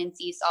lemon and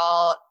sea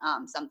salt,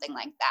 something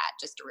like that,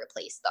 just to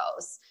replace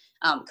those.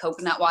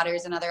 Coconut water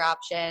is another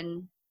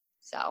option.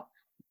 So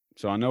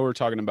I know we're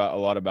talking about a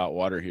lot about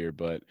water here,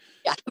 but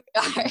yeah,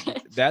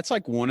 that's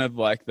like one of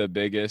like the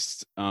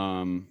biggest,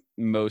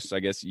 most, I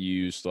guess,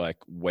 used like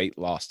weight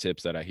loss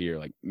tips that I hear.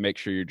 Like, make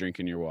sure you're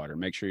drinking your water.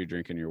 Make sure you're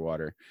drinking your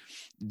water.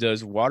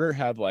 Does water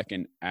have like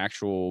an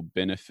actual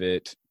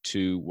benefit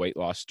to weight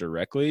loss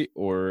directly,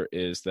 or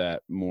is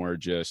that more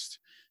just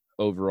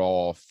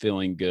overall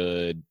feeling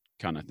good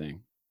kind of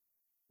thing?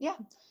 Yeah.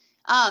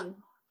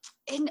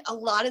 And a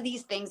lot of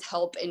these things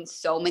help in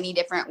so many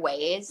different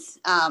ways.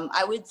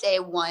 I would say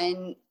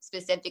one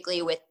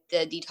specifically with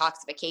the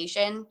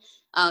detoxification,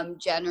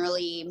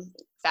 generally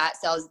fat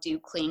cells do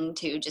cling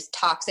to just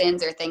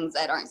toxins or things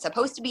that aren't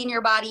supposed to be in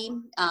your body.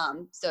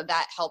 So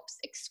that helps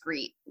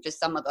excrete just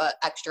some of the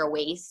extra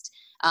waste.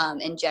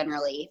 And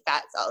generally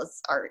fat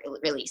cells are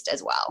released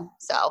as well.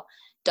 So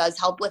does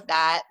help with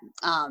that,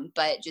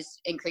 but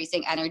just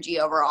increasing energy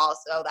overall.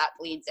 So that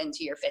bleeds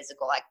into your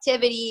physical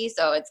activity.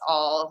 So it's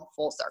all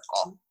full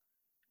circle.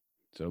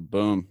 So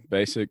boom,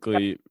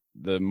 basically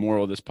the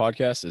moral of this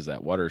podcast is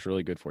that water is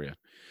really good for you.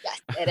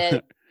 Yes, it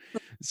is.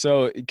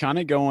 So kind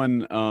of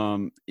going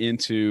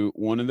into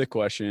one of the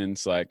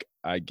questions like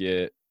I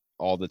get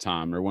all the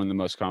time, or one of the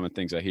most common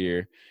things I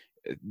hear,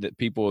 that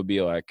people would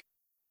be like,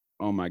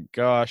 oh my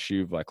gosh,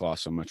 you've like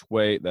lost so much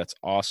weight. That's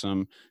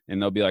awesome.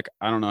 And they'll be like,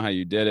 I don't know how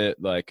you did it.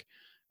 Like,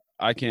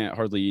 I can't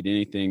hardly eat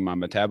anything. My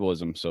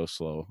metabolism's so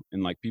slow.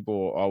 And like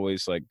people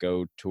always like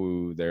go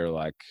to their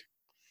like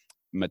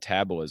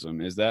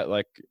metabolism. Is that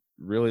like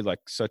really like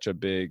such a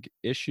big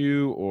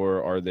issue,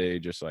 or are they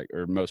just like,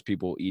 or most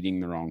people eating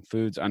the wrong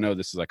foods? I know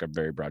this is like a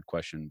very broad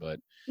question, but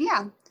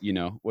Yeah.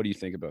 what do you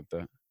think about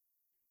that?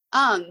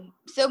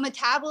 So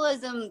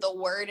metabolism, the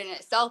word in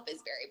itself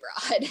is very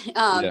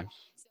broad. Yeah.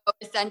 So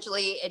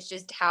essentially it's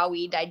just how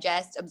we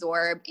digest,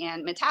 absorb,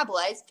 and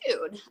metabolize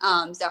food.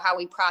 So how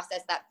we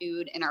process that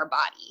food in our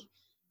body.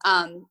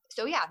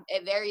 So yeah,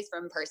 it varies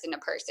from person to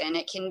person.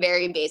 It can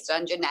vary based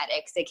on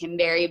genetics. It can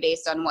vary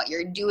based on what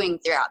you're doing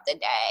throughout the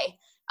day.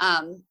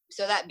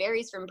 So that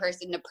varies from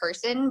person to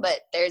person,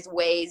 but there's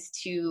ways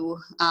to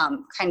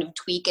kind of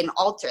tweak and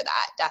alter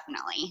that,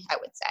 definitely, I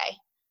would say.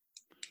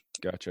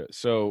 Gotcha.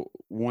 So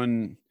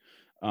one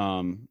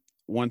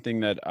thing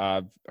that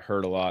I've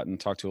heard a lot and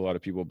talked to a lot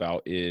of people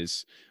about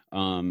is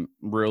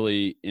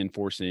really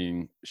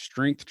enforcing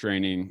strength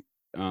training,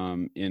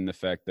 in the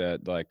fact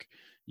that, like,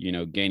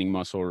 gaining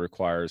muscle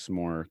requires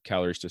more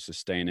calories to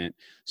sustain it.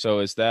 So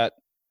is that,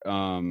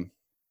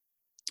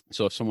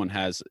 so if someone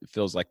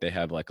feels like they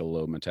have like a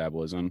low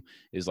metabolism,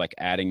 is like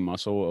adding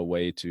muscle a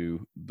way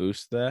to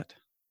boost that?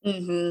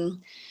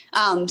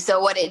 So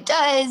what it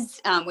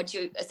does, which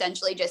you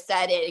essentially just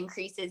said, it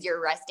increases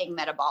your resting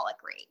metabolic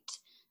rate.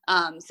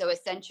 So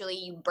essentially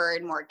you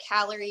burn more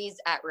calories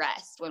at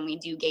rest when we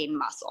do gain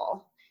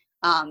muscle.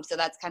 So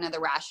that's kind of the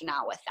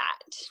rationale with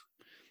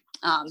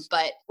that.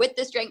 But with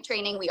the strength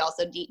training, we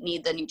also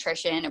need the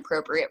nutrition,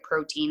 appropriate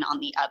protein on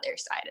the other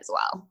side as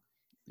well.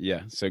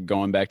 Yeah. So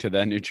going back to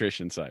that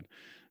nutrition side,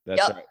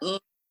 that's Yep. right.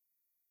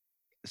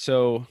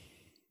 So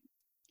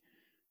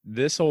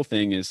this whole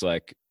thing is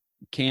like,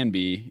 can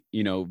be,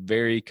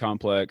 very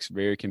complex,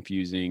 very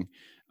confusing.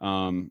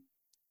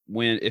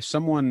 If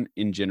someone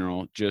in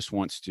general just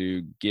wants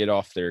to get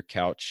off their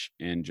couch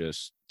and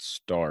just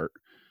start,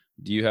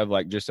 do you have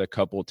like just a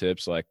couple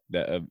tips like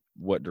that of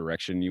what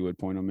direction you would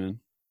point them in?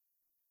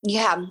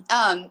 Yeah.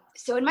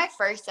 So in my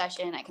first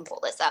session, I can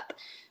pull this up.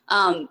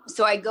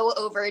 So I go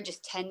over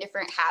just 10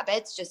 different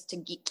habits just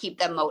to keep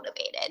them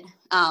motivated.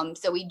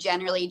 So we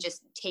generally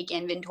just take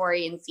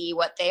inventory and see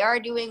what they are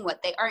doing,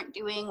 what they aren't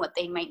doing, what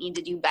they might need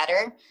to do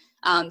better.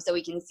 So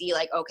we can see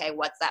like, okay,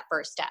 what's that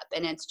first step?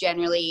 And it's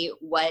generally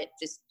what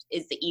just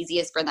is the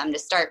easiest for them to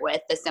start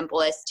with, the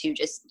simplest to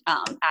just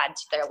add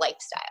to their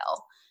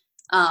lifestyle.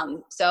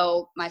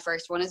 So my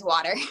first one is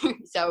water.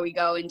 So we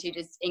go into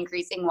just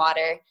increasing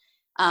water.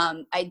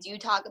 I do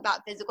talk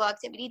about physical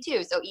activity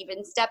too. So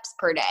even steps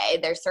per day,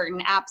 there's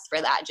certain apps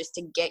for that just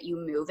to get you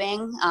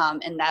moving.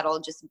 And that'll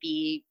just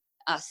be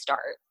a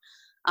start.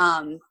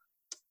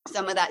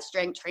 Some of that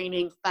strength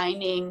training,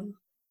 finding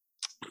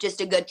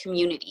just a good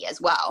community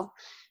as well.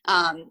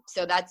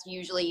 So that's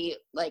usually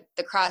like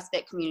the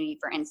CrossFit community,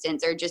 for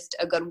instance, or just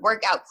a good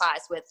workout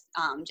class with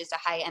just a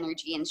high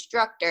energy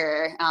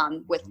instructor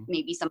with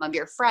maybe some of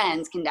your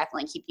friends can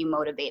definitely keep you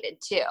motivated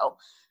too.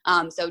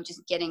 So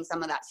just getting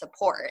some of that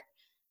support.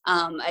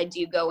 I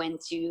do go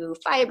into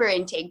fiber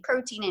intake,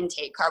 protein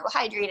intake,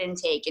 carbohydrate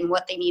intake, and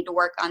what they need to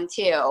work on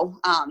too.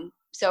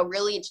 So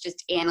really it's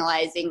just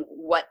analyzing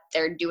what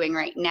they're doing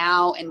right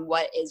now and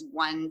what is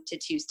 1 to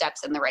 2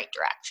 steps in the right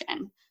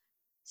direction.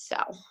 So.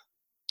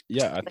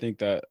 Yeah, I think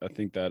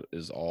that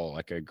is all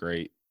like a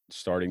great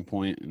starting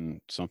point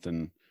and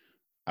something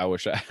I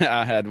wish I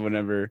had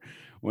whenever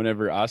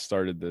I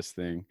started this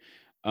thing.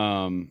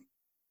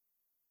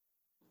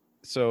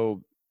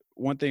 So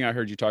one thing I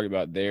heard you talk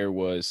about there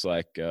was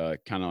like kind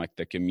of like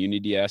the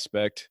community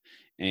aspect,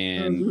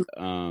 and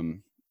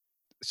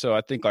so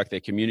I think like the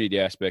community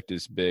aspect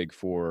is big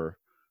for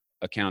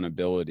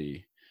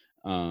accountability.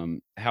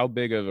 How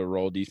big of a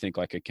role do you think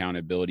like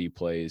accountability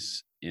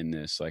plays in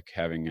this, like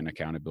having an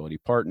accountability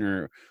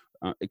partner?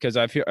 Because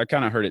I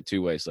kind of heard it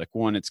two ways. Like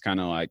one, it's kind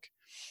of like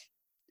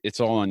it's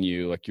all on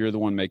you. Like you're the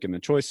one making the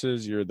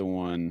choices. You're the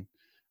one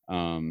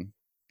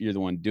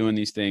doing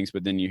these things.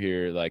 But then you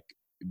hear like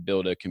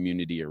build a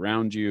community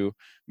around you.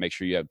 Make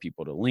sure you have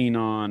people to lean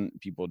on,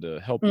 people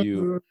to help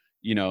you.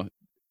 You know,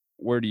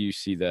 where do you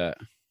see that?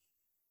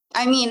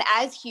 I mean,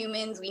 as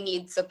humans, we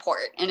need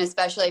support. And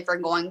especially if we're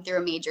going through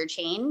a major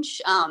change,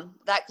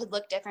 that could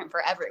look different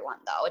for everyone,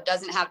 though. It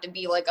doesn't have to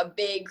be like a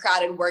big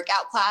crowded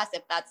workout class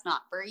if that's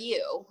not for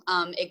you.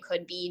 It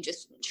could be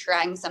just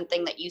trying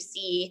something that you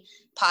see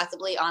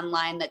possibly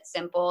online that's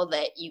simple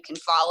that you can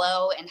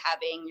follow and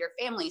having your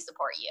family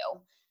support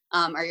you.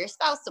 Or your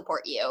spouse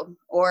support you,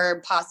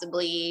 or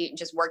possibly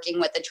just working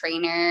with a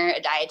trainer, a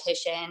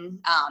dietitian,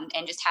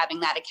 and just having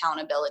that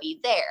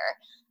accountability there.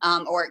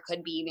 Or it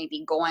could be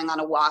maybe going on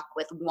a walk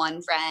with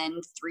one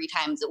friend 3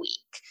 times a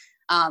week.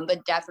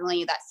 But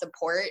definitely that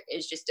support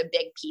is just a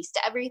big piece to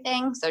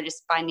everything. So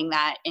just finding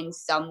that in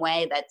some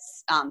way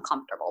that's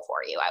comfortable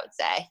for you, I would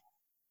say.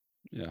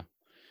 Yeah.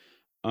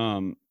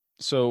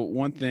 So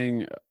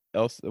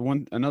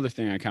another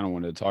thing I kind of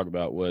wanted to talk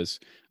about was,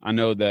 I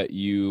know that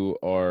you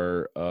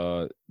are,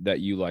 that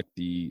you like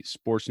the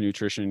sports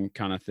nutrition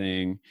kind of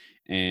thing,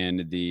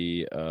 and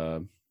the,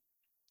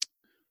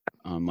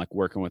 like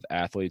working with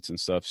athletes and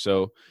stuff.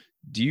 So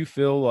do you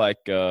feel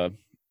like,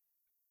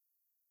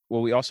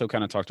 we also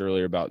kind of talked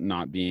earlier about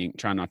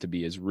trying not to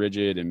be as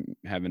rigid and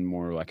having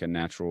more like a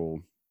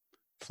natural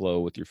flow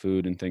with your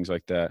food and things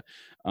like that.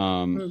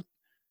 Mm.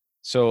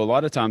 So a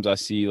lot of times I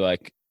see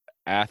like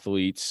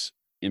athletes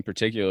in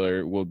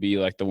particular will be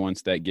like the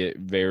ones that get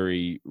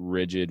very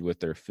rigid with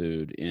their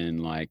food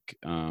in like,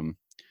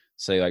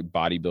 say like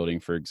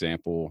bodybuilding, for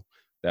example,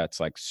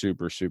 that's like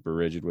super, super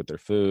rigid with their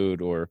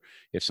food. Or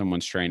if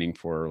someone's training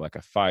for like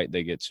a fight,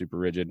 they get super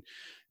rigid.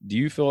 Do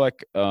you feel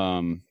like,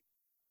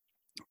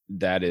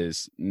 that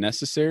is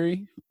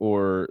necessary,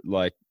 or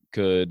like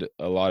could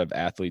a lot of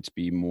athletes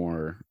be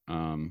more, I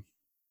don't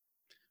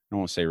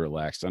want to say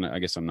relaxed. I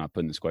guess I'm not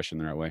putting this question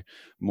the right way.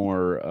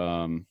 More,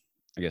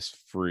 I guess,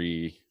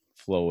 free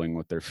flowing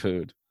with their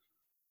food.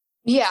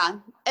 Yeah,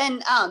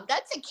 and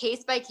that's a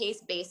case by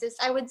case basis,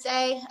 I would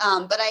say.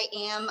 But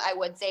I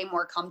would say,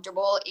 more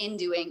comfortable in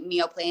doing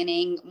meal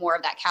planning, more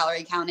of that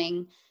calorie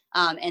counting,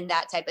 and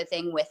that type of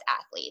thing with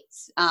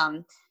athletes.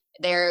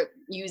 They're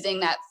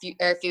using that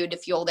food to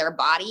fuel their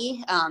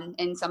body,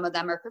 and some of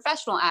them are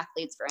professional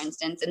athletes, for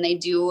instance, and they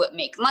do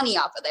make money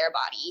off of their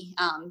body.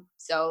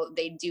 So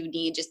they do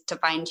need just to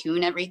fine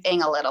tune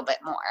everything a little bit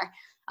more.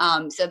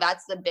 So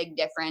that's the big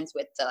difference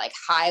with the like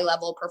high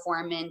level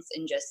performance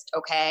and just,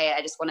 okay,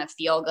 I just want to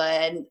feel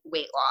good,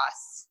 weight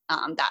loss,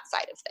 that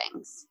side of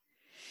things.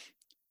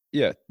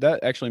 Yeah,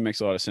 that actually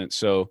makes a lot of sense.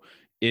 So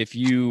if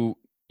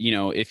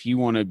if you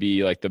want to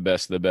be like the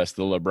best of the best,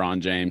 the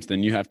LeBron James,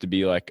 then you have to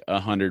be like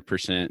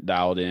 100%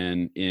 dialed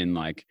in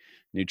like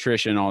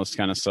nutrition, all this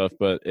kind of stuff.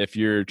 But if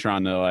you're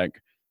trying to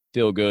like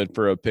feel good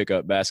for a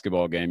pickup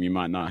basketball game, you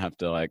might not have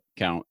to like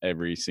count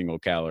every single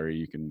calorie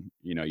you put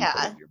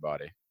Yeah. in your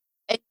body.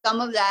 And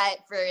some of that,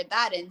 for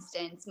that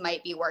instance,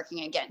 might be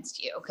working against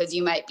you because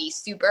you might be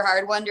super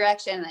hard one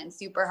direction and then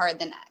super hard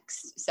the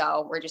next.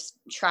 So we're just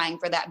trying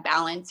for that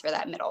balance, for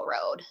that middle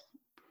road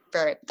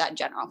for that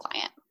general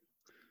client.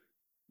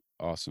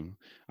 Awesome.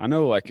 I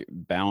know like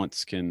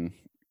balance can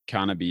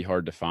kind of be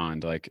hard to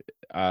find. Like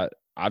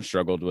I've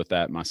struggled with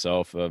that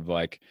myself of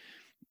like,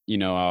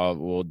 I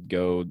will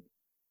go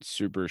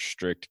super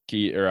strict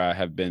or I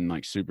have been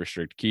like super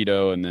strict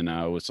keto. And then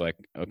I was like,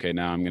 okay,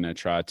 now I'm going to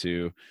try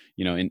to,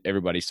 and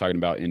everybody's talking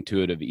about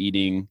intuitive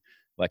eating.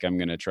 Like I'm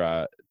going to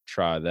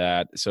try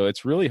that. So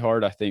it's really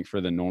hard, I think,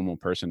 for the normal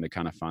person to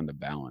kind of find a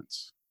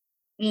balance.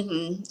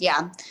 Mm-hmm.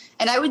 Yeah.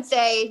 And I would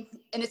say,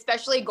 and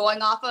especially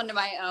going off onto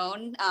my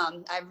own,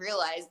 I've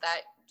realized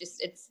that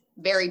it's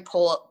very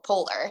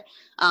polar.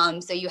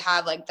 So you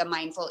have like the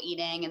mindful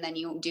eating, and then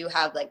you do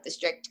have like the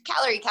strict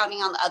calorie counting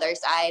on the other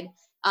side.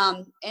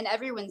 And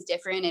everyone's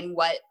different in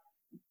what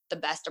the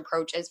best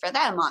approach is for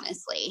them,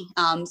 honestly.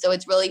 So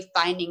it's really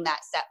finding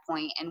that set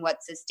point and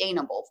what's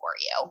sustainable for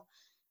you.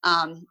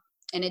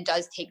 And it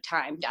does take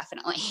time,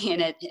 definitely. And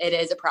it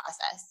is a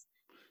process.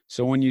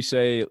 So when you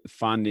say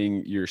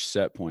finding your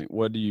set point,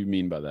 what do you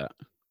mean by that?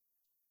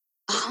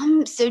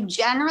 So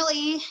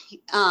generally,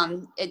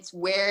 it's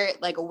where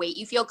like a weight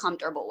you feel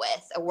comfortable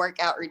with, a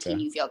workout routine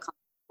Okay. you feel comfortable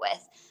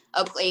with,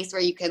 a place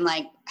where you can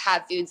like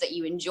have foods that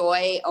you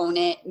enjoy, own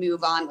it,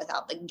 move on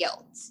without the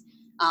guilt.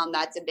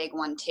 That's a big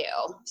one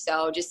too.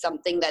 So just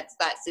something that's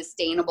that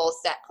sustainable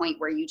set point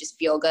where you just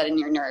feel good and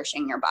you're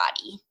nourishing your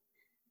body.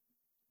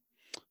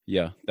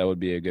 Yeah, that would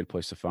be a good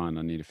place to find.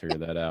 I need to figure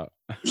that out.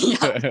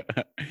 Yeah.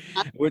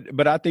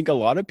 But I think a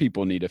lot of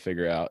people need to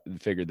figure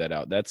that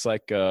out. That's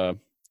like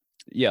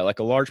like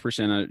a large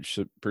percentage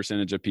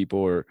of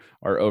people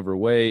are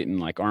overweight and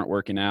like aren't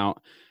working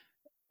out.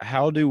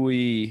 How do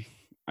we,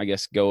 I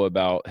guess, go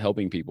about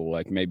helping people?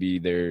 Like maybe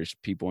there's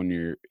people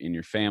in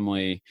your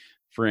family,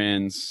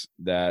 friends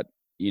that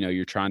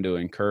you're trying to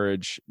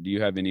encourage. Do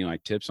you have any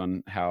like tips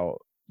on how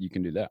you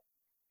can do that?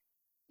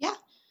 Yeah.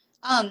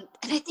 And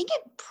I think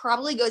it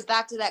probably goes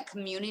back to that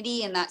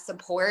community and that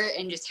support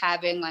and just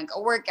having like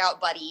a workout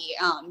buddy,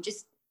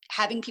 just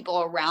having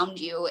people around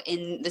you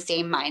in the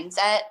same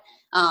mindset,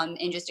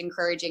 and just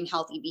encouraging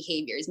healthy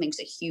behaviors makes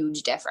a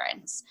huge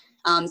difference.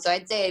 So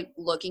I'd say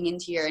looking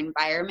into your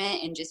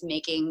environment and just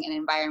making an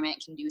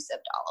environment conducive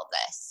to all of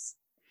this.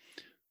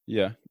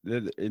 Yeah,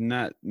 and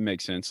that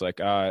makes sense. Like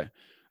I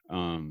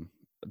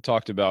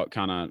talked about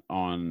kind of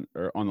on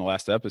the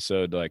last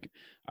episode, like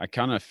I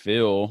kind of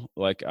feel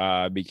like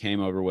I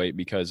became overweight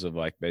because of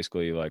like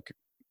basically like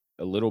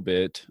a little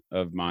bit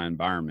of my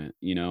environment.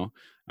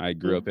 I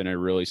grew up in a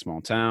really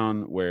small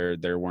town where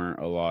there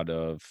weren't a lot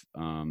of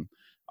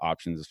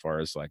options as far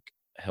as like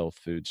health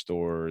food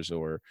stores,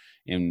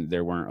 and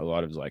there weren't a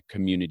lot of like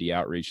community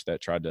outreach that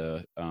tried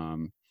to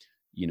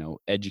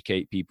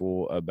educate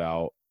people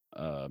about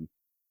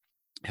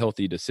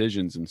healthy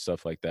decisions and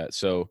stuff like that.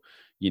 So,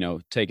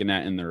 taking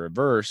that in the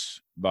reverse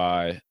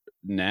by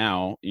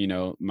now,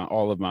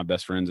 all of my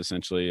best friends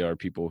essentially are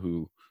people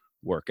who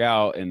work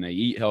out and they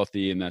eat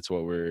healthy, and that's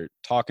what we're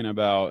talking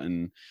about.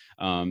 And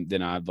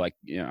then I've like,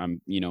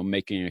 I'm,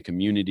 making a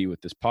community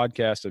with this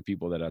podcast of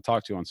people that I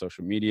talk to on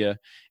social media.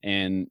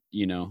 And,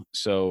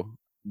 so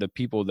the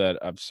people that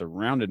I've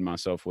surrounded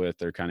myself with,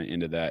 they're kind of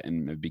into that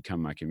and have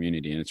become my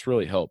community. And it's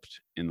really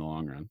helped in the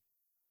long run.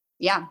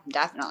 Yeah,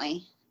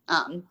 definitely.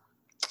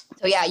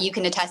 So yeah, you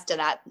can attest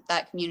to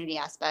that community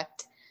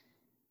aspect.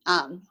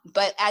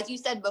 But as you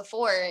said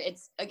before,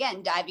 it's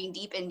again diving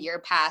deep into your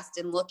past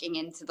and looking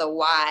into the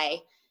why.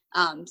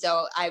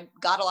 So I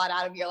got a lot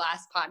out of your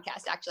last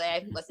podcast. Actually,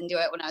 I listened to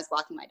it when I was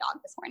walking my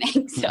dog this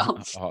morning.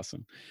 So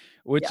Awesome.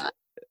 Which yeah.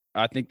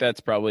 I think that's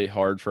probably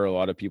hard for a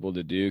lot of people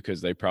to do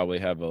because they probably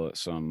have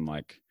some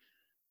like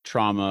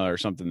trauma or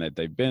something that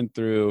they've been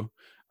through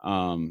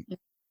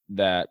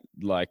that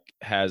like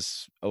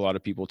has a lot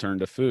of people turn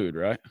to food,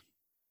 right?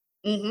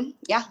 Mm-hmm.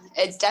 Yeah,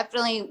 it's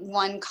definitely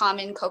one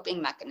common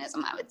coping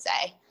mechanism, I would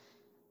say.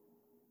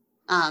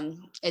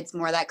 It's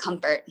more that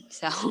comfort.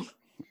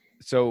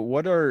 So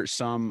what are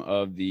some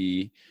of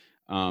the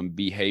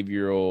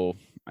behavioral,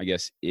 I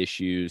guess,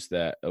 issues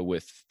that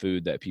with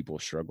food that people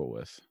struggle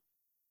with?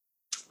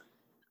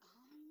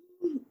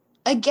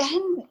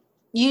 Again,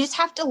 you just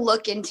have to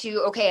look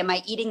into, okay, am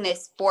I eating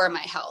this for my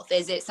health?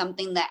 Is it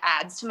something that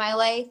adds to my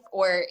life?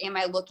 Or am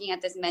I looking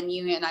at this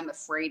menu and I'm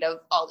afraid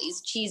of all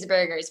these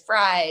cheeseburgers,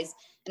 fries,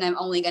 and I'm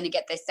only going to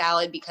get this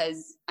salad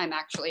because I'm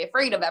actually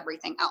afraid of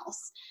everything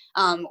else?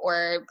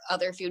 Or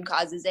other food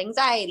causes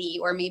anxiety,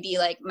 or maybe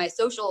like my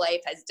social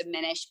life has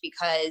diminished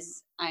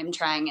because I'm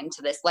trying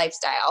into this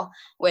lifestyle,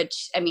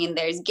 which, I mean,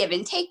 there's give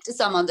and take to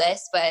some of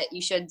this, but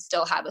you should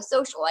still have a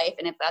social life.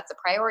 And if that's a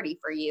priority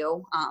for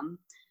you,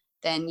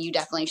 then you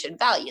definitely should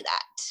value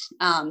that.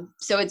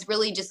 So it's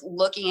really just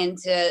looking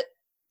into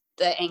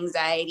the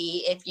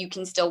anxiety if you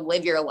can still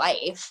live your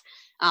life,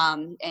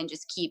 and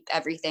just keep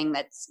everything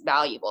that's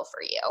valuable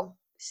for you.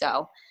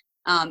 So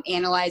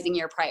analyzing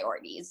your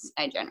priorities,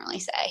 I generally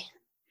say.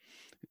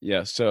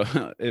 Yeah. So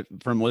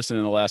from listening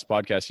to the last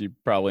podcast, you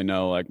probably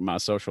know like my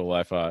social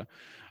life. I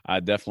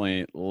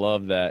definitely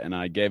love that. And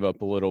I gave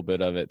up a little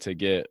bit of it to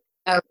get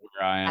where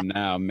I am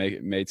now,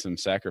 made some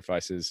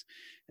sacrifices.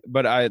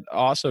 But I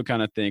also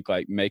kind of think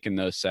like making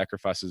those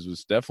sacrifices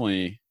was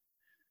definitely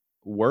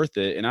worth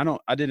it. And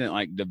I didn't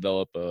like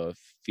develop a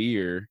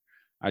fear.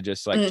 I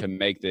just like to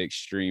make the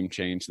extreme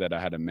change that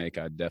I had to make.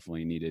 I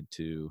needed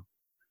to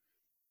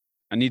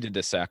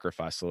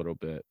sacrifice a little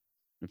bit,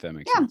 if that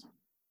makes sense.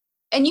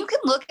 And you can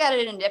look at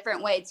it in a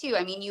different way too.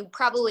 I mean, you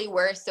probably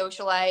were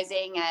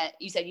socializing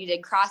you said you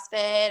did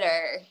CrossFit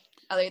or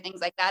other things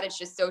like that. It's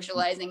just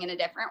socializing in a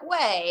different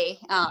way.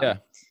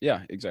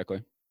 Yeah,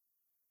 exactly.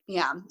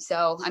 Yeah.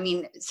 So, I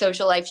mean,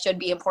 social life should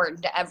be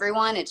important to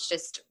everyone. It's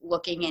just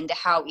looking into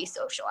how we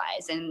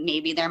socialize, and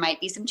maybe there might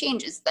be some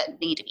changes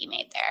that need to be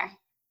made there.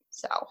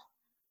 So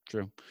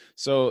true.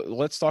 So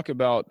let's talk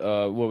about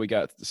what we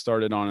got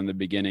started on in the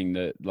beginning,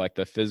 the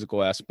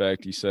physical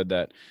aspect. You said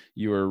that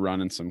you were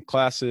running some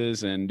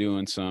classes and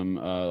doing some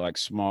like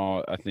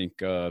small, I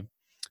think,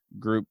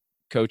 group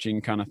coaching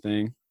kind of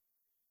thing.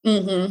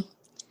 Mm-hmm.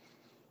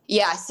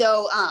 Yeah.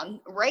 So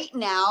right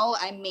now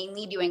I'm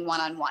mainly doing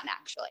one-on-one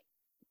actually.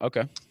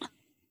 Okay.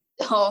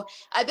 So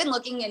I've been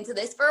looking into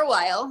this for a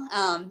while,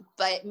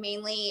 but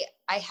mainly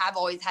I have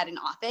always had an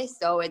office.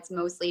 So it's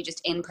mostly just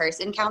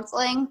in-person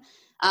counseling.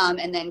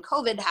 And then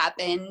COVID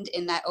happened,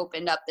 and that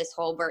opened up this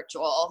whole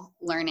virtual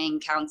learning,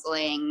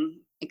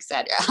 counseling,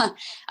 etc.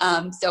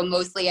 So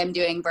mostly I'm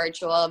doing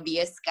virtual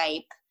via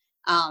Skype,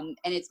 and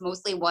it's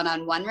mostly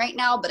one-on-one right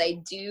now, but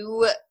I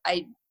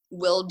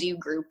will do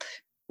group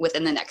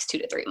within the next 2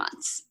 to 3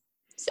 months.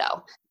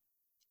 So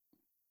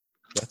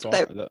that's all.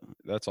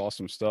 That's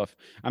awesome stuff.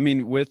 I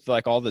mean, with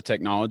like all the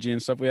technology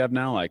and stuff we have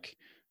now, like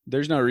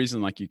there's no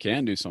reason like you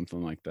can't do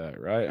something like that,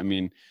 right? I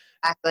mean,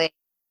 exactly.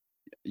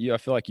 Yeah, I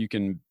feel like you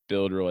can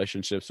build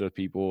relationships with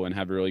people and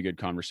have really good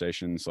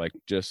conversations, like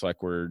just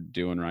like we're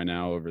doing right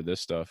now over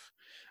this stuff.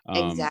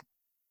 Exactly.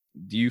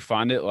 Do you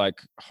find it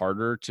like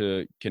harder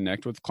to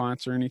connect with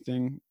clients or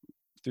anything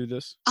through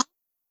this?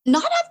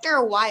 Not after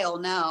a while,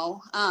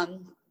 no.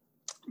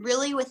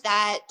 Really with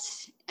that,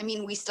 I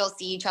mean, we still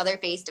see each other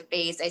face to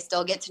face. I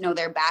still get to know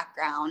their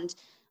background.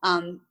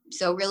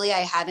 So really I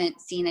haven't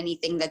seen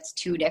anything that's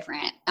too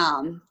different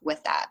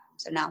with that.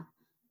 So no.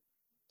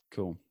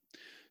 Cool.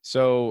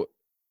 So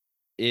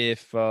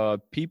if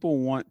people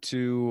want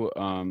to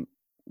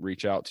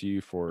reach out to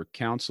you for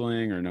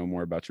counseling or know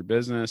more about your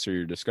business or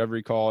your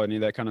discovery call, any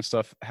of that kind of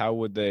stuff, how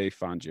would they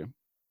find you?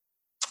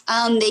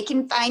 They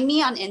can find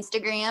me on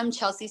Instagram,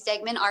 Chelsea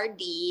Stegman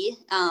RD,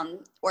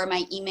 or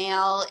my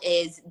email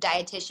is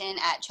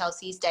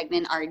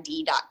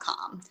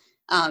dietitian@chelseastegmanrd.com.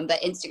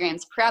 But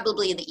Instagram's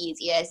probably the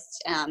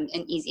easiest and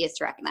easiest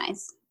to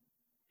recognize.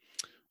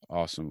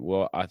 Awesome.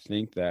 Well, I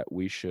think that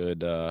we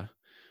should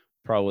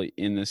probably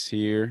end this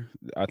here.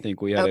 I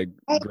think we had a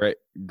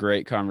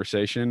great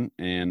conversation,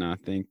 and I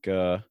think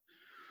I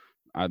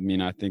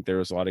think there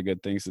was a lot of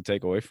good things to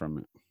take away from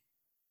it.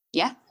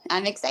 Yeah,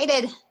 I'm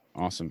excited.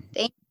 Awesome.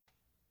 Thanks.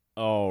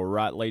 All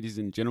right, ladies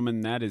and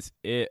gentlemen, that is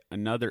it.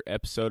 Another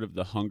episode of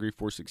the Hungry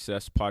for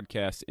Success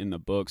podcast in the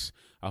books.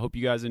 I hope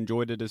you guys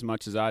enjoyed it as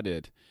much as I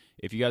did.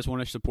 If you guys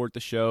want to support the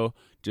show,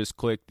 just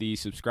click the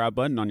subscribe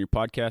button on your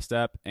podcast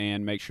app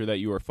and make sure that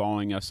you are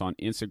following us on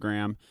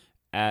Instagram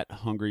at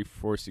Hungry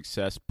for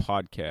Success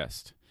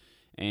Podcast.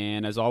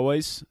 And as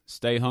always,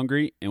 stay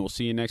hungry, and we'll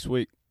see you next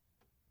week.